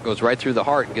 Goes right through the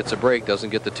heart and gets a break, doesn't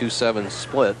get the 2-7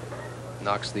 split,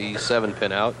 knocks the 7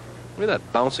 pin out. Look at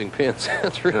that bouncing pins.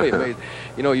 That's really amazing.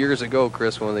 You know, years ago,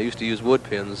 Chris, when they used to use wood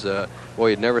pins,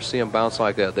 boy, you'd never see them bounce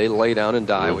like that. They lay down and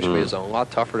die, which made it a lot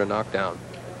tougher to knock down.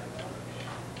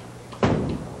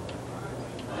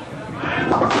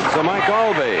 So Mike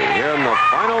Aulby here in the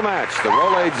final match. The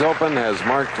Rolaids Open has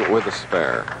marked with a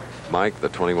spare. Mike, the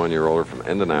 21-year-older from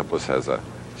Indianapolis, has a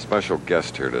special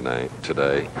guest here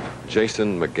today,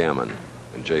 Jason McGammon,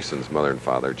 and Jason's mother and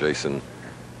father. Jason,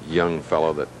 young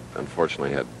fellow that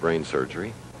unfortunately had brain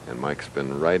surgery, and Mike's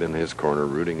been right in his corner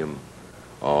rooting him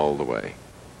all the way.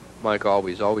 Mike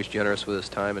Aulby's always generous with his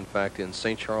time. In fact, in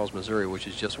St. Charles, Missouri, which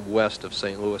is just west of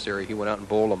St. Louis area, he went out and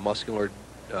bowled a muscular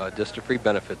dystrophy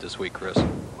benefit this week, Chris.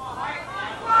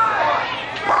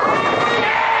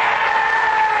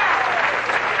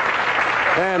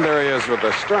 There he is with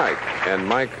a strike. And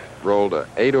Mike rolled a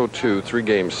 802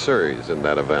 three-game series in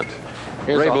that event.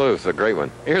 Ray Bluth, a great one.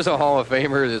 Here's a Hall of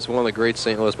Famer that's one of the great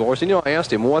St. Louis bowlers. You know, I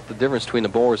asked him what the difference between the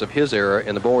bowlers of his era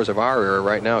and the bowlers of our era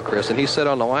right now, Chris, and he said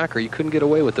on the lacquer you couldn't get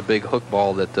away with the big hook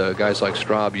ball that guys like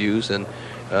Straub use, and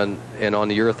on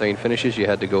the urethane finishes you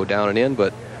had to go down and in,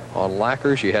 but on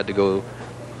lacquers you had to go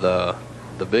the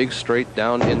big straight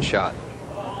down in shot.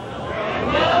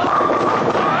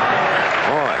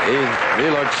 Boy, he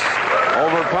looks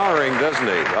overpowering, doesn't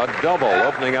he? A double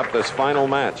opening up this final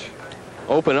match.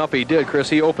 Open up he did, Chris.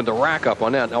 He opened the rack up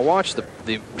on that. Now watch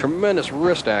the tremendous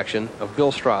wrist action of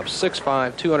Bill Straub,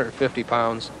 6'5", 250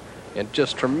 pounds, and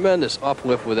just tremendous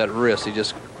uplift with that wrist. He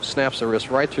just snaps the wrist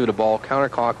right through the ball,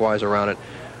 counterclockwise around it.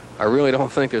 I really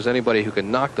don't think there's anybody who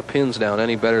can knock the pins down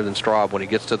any better than Straub when he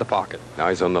gets to the pocket. Now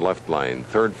he's on the left lane,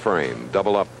 third frame,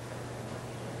 double up.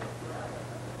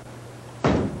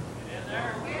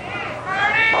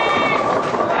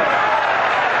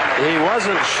 He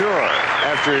wasn't sure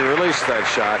after he released that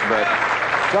shot, but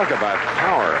talk about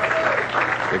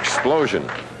power, explosion.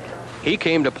 He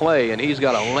came to play, and he's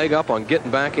got a leg up on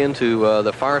getting back into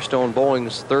the Firestone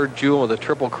Bowling's third jewel of the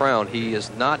Triple Crown. He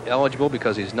is not eligible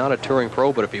because he's not a touring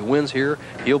pro, but if he wins here,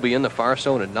 he'll be in the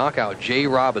Firestone and knock out Jay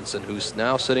Robinson, who's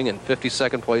now sitting in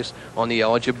 52nd place on the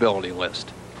eligibility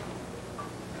list.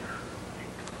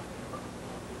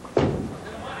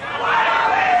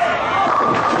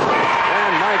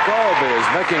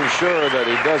 Making sure that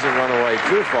he doesn't run away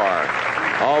too far.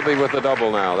 Aulby with the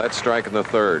double now. That's striking the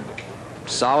third.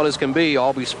 Solid as can be.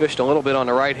 Aulby's fished a little bit on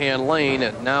the right-hand lane,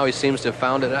 and now he seems to have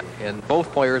found it, and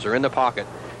both players are in the pocket.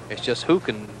 It's just who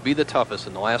can be the toughest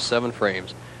in the last 7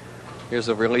 frames. Here's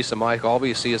the release of Mike Aulby.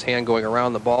 You see his hand going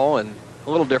around the ball, and a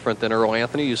little different than Earl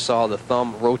Anthony. You saw the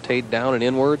thumb rotate down and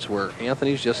inwards, where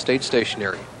Anthony's just stayed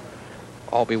stationary.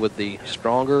 Aulby with the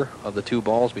stronger of the 2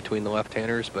 balls between the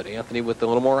left-handers, but Anthony with a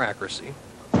little more accuracy.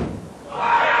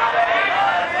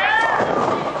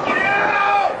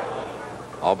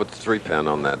 All but the 3-pin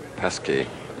on that pesky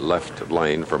left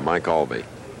lane for Mike Aulby.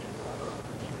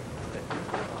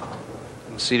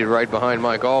 And seated right behind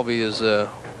Mike Aulby is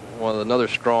one of the other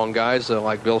strong guys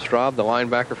like Bill Straub, the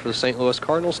linebacker for the St. Louis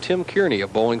Cardinals, Tim Kearney, a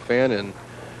bowling fan and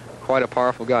quite a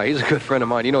powerful guy. He's a good friend of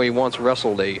mine. You know, he once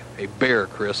wrestled a bear,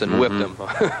 Chris, and whipped him.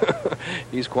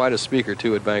 He's quite a speaker,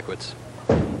 too, at banquets.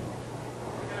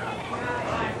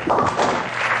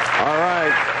 All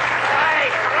right.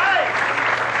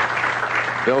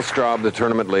 Bill Straub, the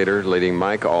tournament leader, leading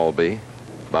Mike Aulby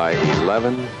by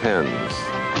 11 pins.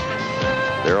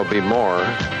 There will be more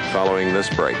following this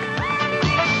break.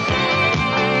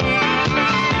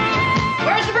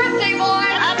 Where's the birthday boy?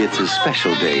 It's a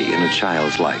special day in a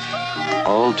child's life,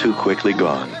 all too quickly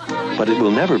gone, but it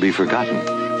will never be forgotten,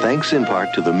 thanks in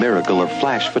part to the miracle of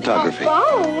flash photography.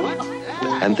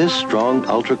 And this strong,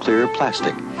 ultra-clear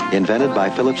plastic, invented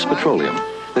by Phillips Petroleum,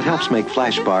 that helps make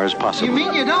flash bars possible. You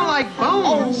mean you don't like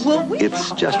bones?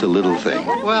 It's just a little thing,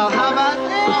 Well, how about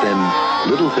that? but then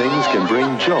little things can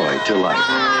bring joy to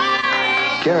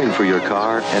life. Caring for your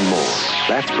car and more,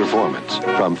 that's performance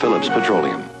from Phillips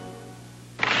Petroleum.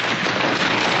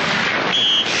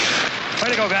 Way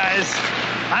to go, guys.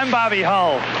 I'm Bobby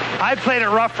Hull. I played it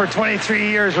rough for 23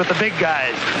 years with the big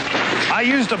guys. I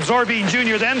used Absorbine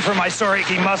Junior then for my sore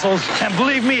aching muscles, and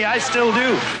believe me, I still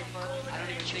do.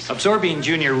 Absorbine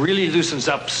Junior really loosens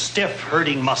up stiff,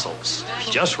 hurting muscles.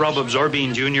 Just rub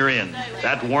Absorbine Junior in.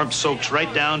 That warmth soaks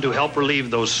right down to help relieve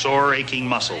those sore, aching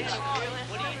muscles.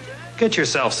 Get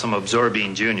yourself some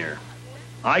Absorbine Junior.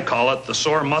 I call it the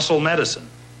sore muscle medicine.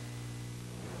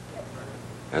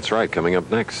 That's right. Coming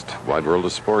up next, Wide World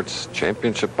of Sports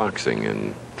Championship Boxing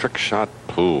in Trick Shot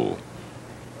Pool.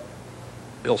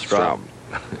 Bill Straub.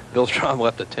 Bill Straub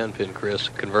left a 10-pin, Chris,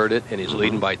 converted, and he's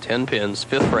leading by 10 pins,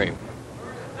 5th frame.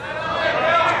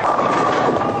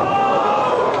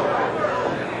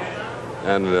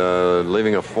 And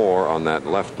leaving a 4 on that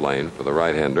left lane for the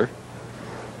right-hander.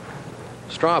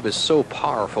 Straub is so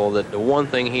powerful that the one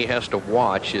thing he has to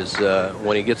watch is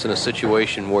when he gets in a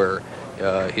situation where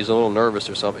he's a little nervous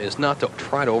or something, is not to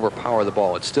try to overpower the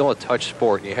ball. It's still a touch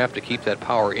sport, and you have to keep that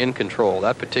power in control.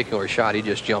 That particular shot, he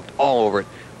just jumped all over it,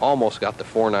 almost got the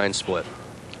 4-9 split.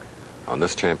 On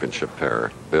this championship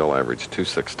pair, Bill averaged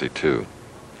 262.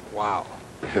 Wow.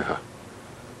 Yeah.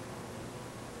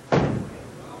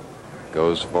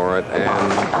 Goes for it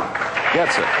and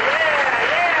gets it.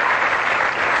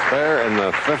 There in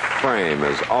the 5th frame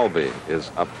as Aulby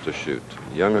is up to shoot.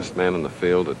 Youngest man in the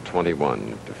field at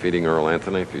 21, defeating Earl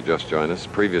Anthony, if you just joined us.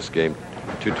 Previous game,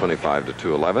 225 to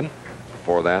 211.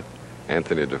 Before that,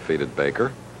 Anthony defeated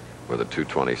Baker with a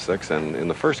 226. And in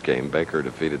the first game, Baker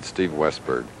defeated Steve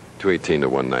Westberg, 218 to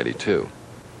 192.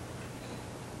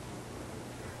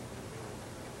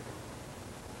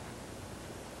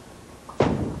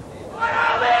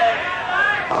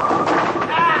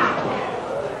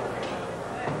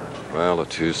 Well, a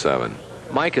 2-7.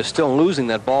 Mike is still losing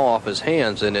that ball off his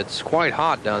hands, and it's quite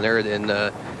hot down there, and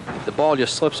the ball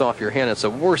just slips off your hand. It's the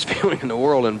worst feeling in the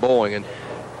world in bowling, and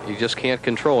you just can't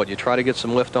control it. You try to get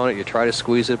some lift on it, you try to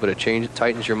squeeze it, but it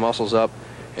tightens your muscles up,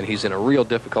 and he's in a real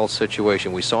difficult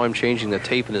situation. We saw him changing the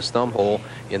tape in his thumb hole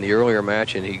in the earlier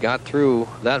match, and he got through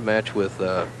that match with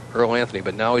Earl Anthony,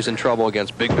 but now he's in trouble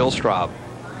against Big Bill Straub.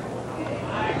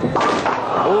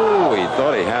 Oh, he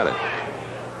thought he had it.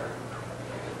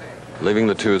 Leaving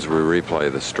the two as we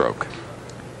replay the stroke.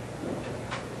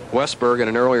 Westberg in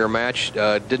an earlier match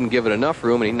didn't give it enough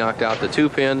room, and he knocked out the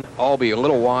 2-pin. Aulby a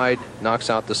little wide, knocks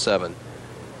out the 7.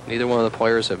 Neither one of the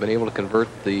players have been able to convert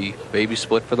the baby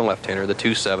split for the left-hander, the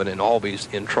 2-7, and Aulby's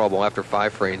in trouble after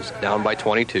 5 frames, down by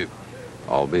 22.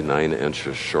 Aulby 9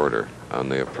 inches shorter on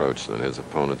the approach than his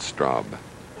opponent Straub.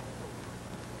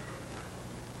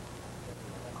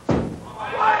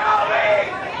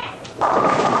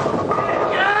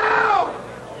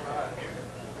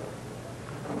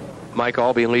 Mike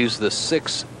Aulby leaves the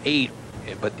 6-8,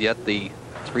 but yet the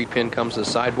 3-pin comes to the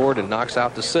sideboard and knocks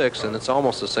out the 6, and it's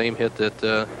almost the same hit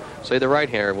that, say, the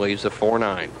right-hander leaves the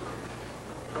 4-9.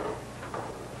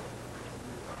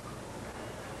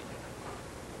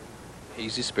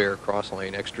 Easy spare, cross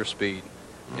lane, extra speed,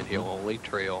 and he'll only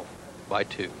trail by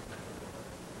 2,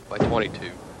 by 22.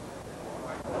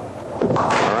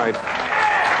 All right.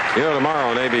 You know, tomorrow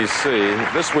on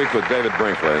ABC, This Week with David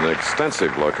Brinkley, an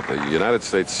extensive look at the United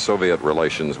States-Soviet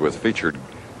relations with featured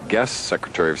guest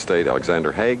Secretary of State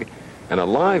Alexander Haig, and a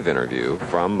live interview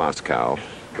from Moscow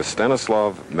with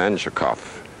Stanislav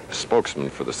Manchikov, spokesman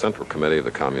for the Central Committee of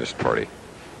the Communist Party.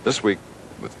 This Week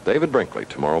with David Brinkley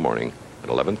tomorrow morning at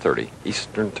 11:30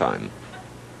 Eastern Time.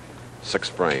 6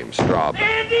 frames, Straub.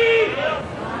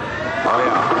 Oh,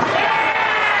 yeah.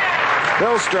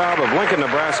 Bill Straub of Lincoln,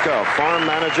 Nebraska, a farm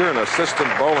manager and assistant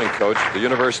bowling coach at the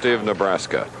University of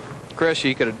Nebraska. Chris,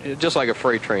 he could have, just like a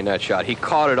freight train, that shot. He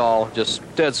caught it all, just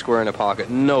dead square in the pocket,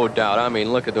 no doubt. I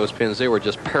mean, look at those pins. They were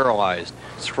just paralyzed.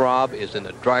 Straub is in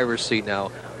the driver's seat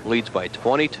now, leads by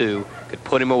 22, could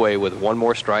put him away with one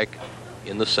more strike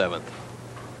in the 7th.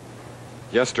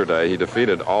 Yesterday, he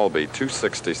defeated Aulby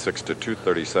 266 to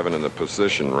 237 in the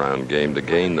position round game to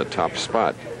gain the top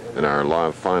spot in our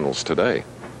live finals today.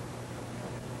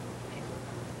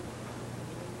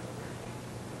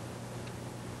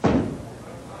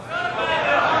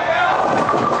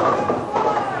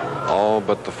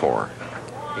 But the 4.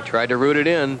 He tried to root it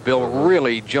in. Bill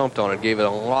really jumped on it, gave it a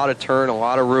lot of turn, a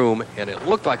lot of room, and it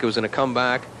looked like it was going to come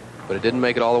back, but it didn't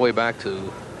make it all the way back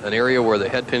to an area where the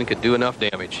head pin could do enough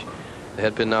damage. The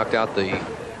head pin knocked out the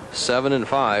 7 and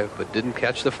 5, but didn't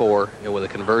catch the 4, and with a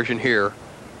conversion here,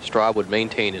 Straub would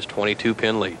maintain his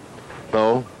 22-pin lead.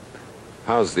 Bo,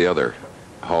 how's the other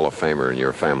Hall of Famer in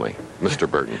your family, Mr.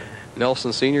 Burton?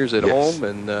 Nelson Sr.'s at home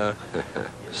and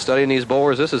studying these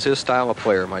bowlers. This is his style of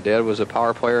player. My dad was a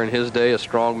power player in his day, a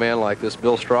strong man like this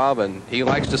Bill Straub, and he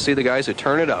likes to see the guys who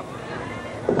turn it up.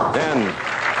 And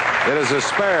it is a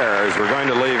spare as we're going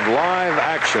to leave live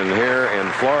action here in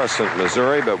Florissant,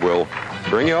 Missouri, but we'll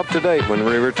bring you up to date when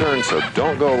we return, so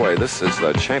don't go away. This is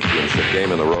the championship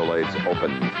game in the Rolaids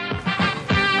Open.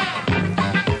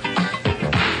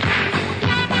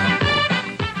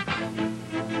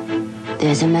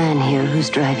 There's a man here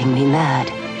who's driving me mad,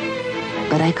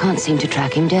 but I can't seem to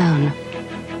track him down.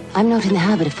 I'm not in the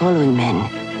habit of following men,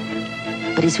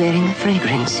 but he's wearing a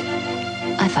fragrance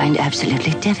I find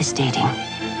absolutely devastating.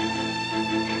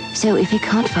 So if he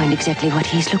can't find exactly what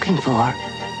he's looking for,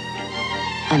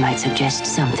 I might suggest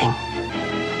something.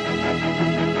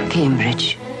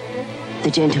 Cambridge, the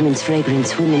gentleman's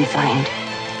fragrance women find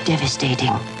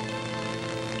devastating.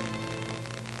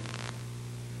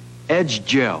 Edge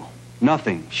Gel.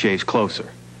 Nothing shaves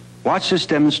closer. Watch this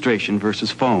demonstration versus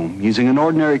foam using an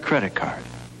ordinary credit card.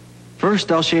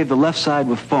 First, I'll shave the left side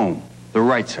with foam, the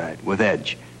right side with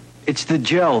Edge. It's the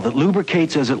gel that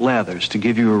lubricates as it lathers to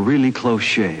give you a really close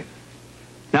shave.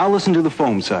 Now listen to the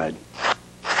foam side.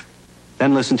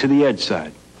 Then listen to the Edge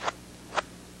side.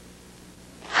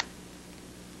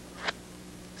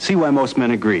 See why most men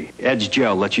agree. Edge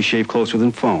Gel lets you shave closer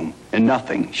than foam, and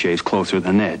nothing shaves closer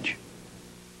than Edge.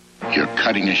 You're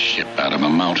cutting a ship out of a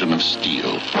mountain of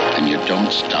steel, and you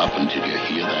don't stop until you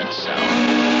hear that sound.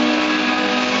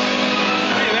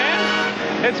 Hey,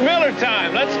 man, it's Miller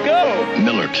time. Let's go.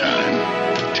 Miller time.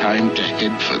 Time to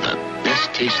head for the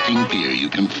best tasting beer you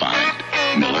can find.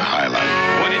 Miller High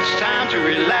Life. When it's time to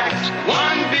relax,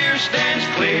 one beer stands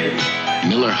clear.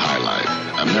 Miller High Life,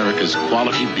 America's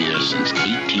quality beer since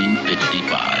 1855.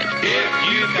 If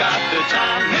you've got the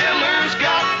time, Miller's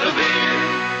got the beer.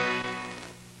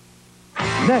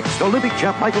 Next, Olympic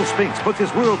champ Michael Spinks puts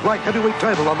his world light heavyweight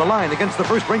title on the line against the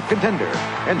first-ranked contender.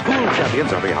 And pool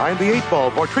champions are behind the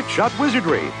 8-ball for trick shot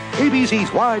wizardry.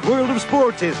 ABC's Wide World of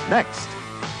Sports is next.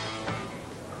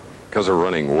 Because we're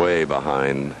running way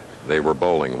behind, they were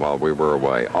bowling while we were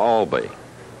away. Aulby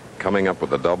coming up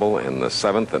with a double in the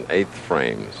 7th and 8th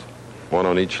frames. One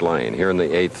on each lane. Here in the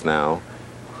 8th now,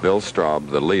 Bill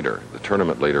Straub, the leader, the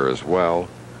tournament leader as well,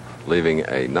 leaving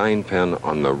a 9-pin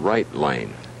on the right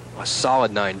lane. A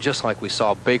solid 9, just like we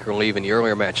saw Baker leave in the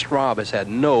earlier match. Straub has had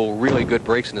no really good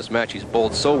breaks in this match. He's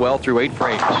bowled so well through 8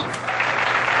 frames.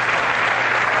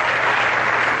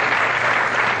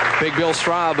 Big Bill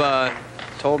Straub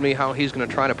told me how he's going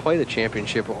to try to play the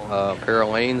championship pair of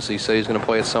lanes. He said he's going to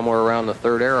play it somewhere around the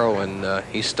 3rd arrow, and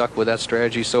he's stuck with that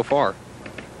strategy so far.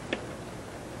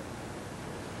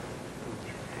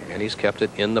 And he's kept it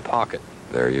in the pocket.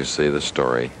 There you see the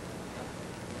story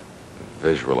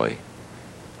visually.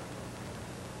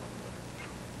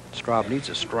 Straub needs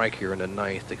a strike here in the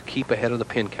 9th to keep ahead of the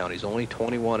pin count. He's only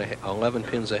 11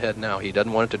 pins ahead now. He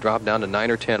doesn't want it to drop down to 9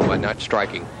 or 10 by not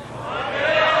striking.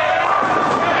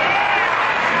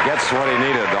 Gets what he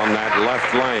needed on that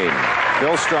left lane.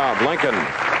 Bill Straub, Lincoln,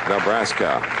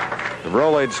 Nebraska. The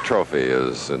Rolaids Trophy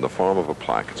is in the form of a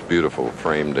plaque. It's beautiful,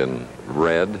 framed in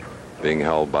red, being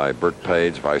held by Bert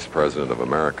Page, Vice President of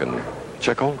American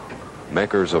Chickle,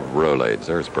 makers of Rolaids.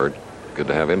 There's Bert. Good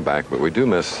to have him back, but we do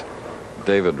miss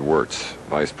David Wirtz,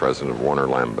 Vice President of Warner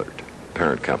Lambert,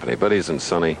 parent company, but he's in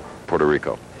sunny Puerto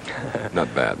Rico.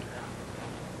 Not bad.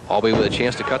 Aulby with a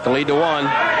chance to cut the lead to 1. He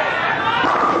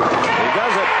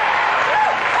does it.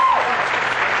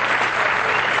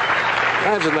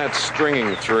 Imagine that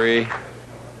stringing 3.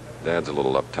 Dad's a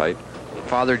little uptight.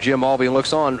 Father Jim Aulby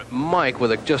looks on. Mike,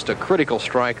 with just a critical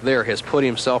strike there, has put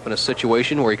himself in a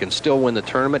situation where he can still win the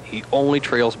tournament. He only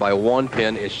trails by 1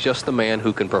 pin. It's just the man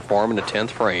who can perform in the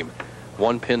 10th frame.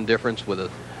 1 pin difference with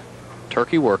a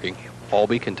turkey working.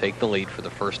 Aulby can take the lead for the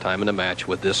first time in the match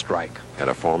with this strike. Had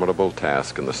a formidable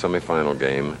task in the semifinal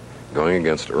game, going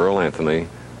against Earl Anthony,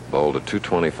 bowled a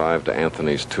 225 to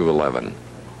Anthony's 211.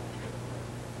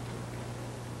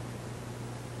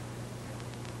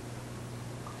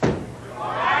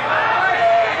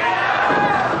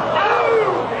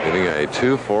 Giving a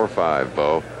 2-4-5,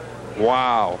 Bo.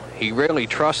 Wow, he really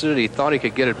trusted it. He thought he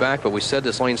could get it back, but we said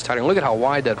this lane's tighter. Look at how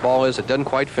wide that ball is. It doesn't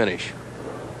quite finish.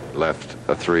 Left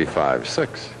a 3-5-6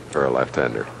 for a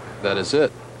left-hander. That is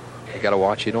it. You got to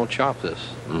watch you don't chop this.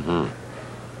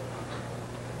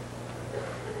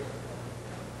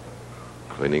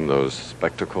 Cleaning those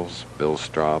spectacles, Bill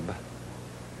Straub.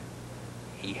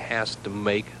 He has to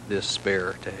make this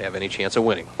spare to have any chance of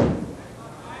winning.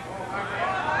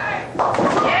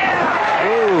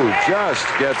 Ooh, just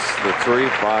gets the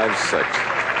 3-5-6.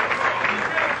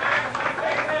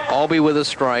 Aulby with a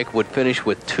strike would finish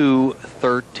with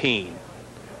 2-13.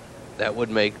 That would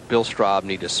make Bill Straub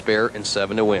need a spare and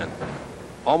 7 to win.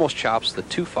 Almost chops the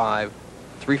 2-5,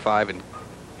 3-5, and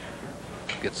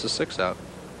gets the 6 out.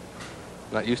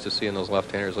 Not used to seeing those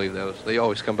left-handers leave those. They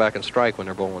always come back and strike when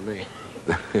they're bowling me.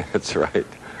 That's right.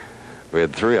 We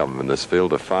had 3 of them in this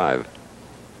field of 5.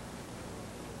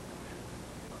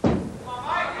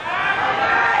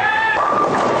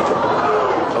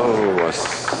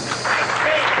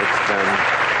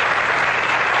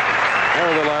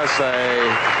 Nevertheless,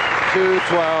 a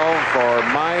 2-12 for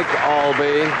Mike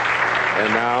Aulby,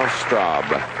 and now Straub.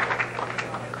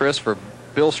 Chris, for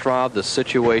Bill Straub, the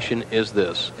situation is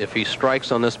this. If he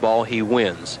strikes on this ball, he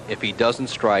wins. If he doesn't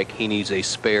strike, he needs a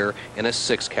spare and a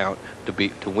 6 count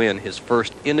to win his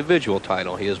first individual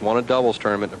title. He has won a doubles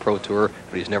tournament in the Pro Tour,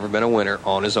 but he's never been a winner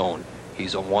on his own.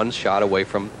 He's a 1 shot away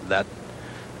from that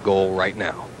goal right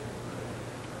now.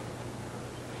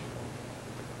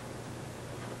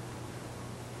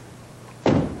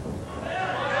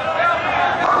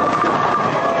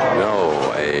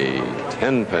 No, a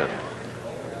 10-pin.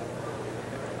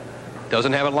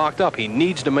 Doesn't have it locked up. He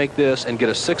needs to make this and get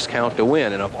a 6 count to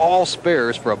win. And of all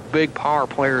spares for a big power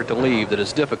player to leave that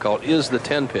is difficult is the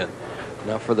 10-pin.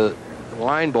 Now for the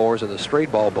line bowlers or the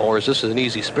straight ball bowlers, this is an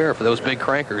easy spare. For those big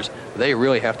crankers, they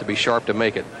really have to be sharp to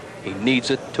make it. He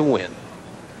needs it to win.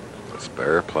 A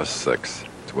spare plus 6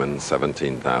 to win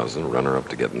 17,000. Runner up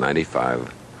to get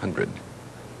 9,500.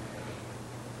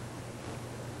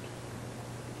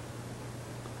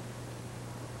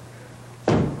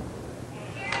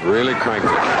 Really cranked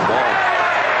it. Ball.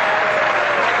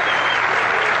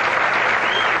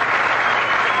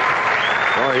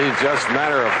 No, he's just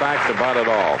matter-of-fact about it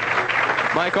all.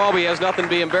 Mike Aulby has nothing to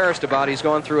be embarrassed about. He's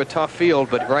going through a tough field,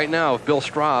 but right now, if Bill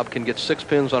Straub can get 6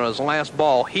 pins on his last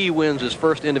ball, he wins his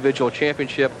first individual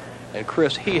championship. And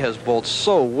Chris, he has bowled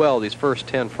so well these first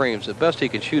 10 frames. The best he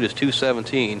can shoot is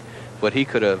 217, but he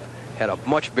could have had a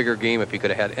much bigger game if he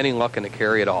could have had any luck in the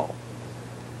carry at all.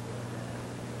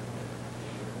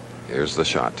 Here's the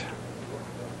shot.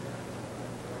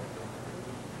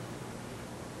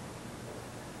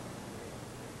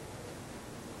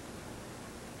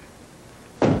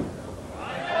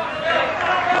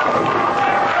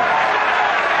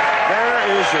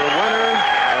 Your winner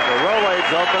of the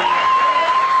Rolaids Open,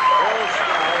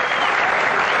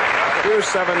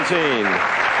 217.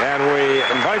 And we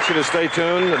invite you to stay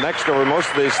tuned. Next over most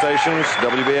of these stations,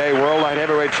 WBA World Light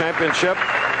Heavyweight Championship.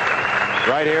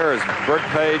 Right here as Bert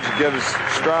Page gives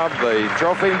Straub the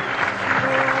trophy.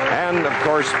 And, of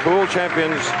course, Pool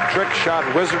Champions Trick Shot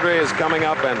Wizardry is coming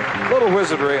up, and little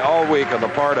wizardry all week on the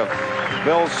part of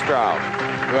Bill Straub,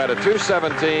 who had a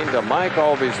 217 to Mike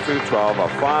Aulby's 212, a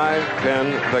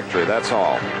 5-pin victory. That's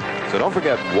all. So don't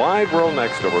forget, wide world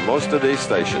next over most of these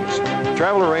stations.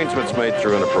 Travel arrangements made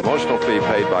through and a promotional fee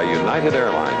paid by United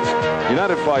Airlines.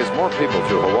 United flies more people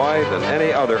to Hawaii than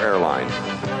any other airline.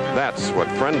 That's what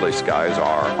friendly skies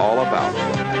are all about.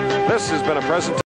 This has been a presentation.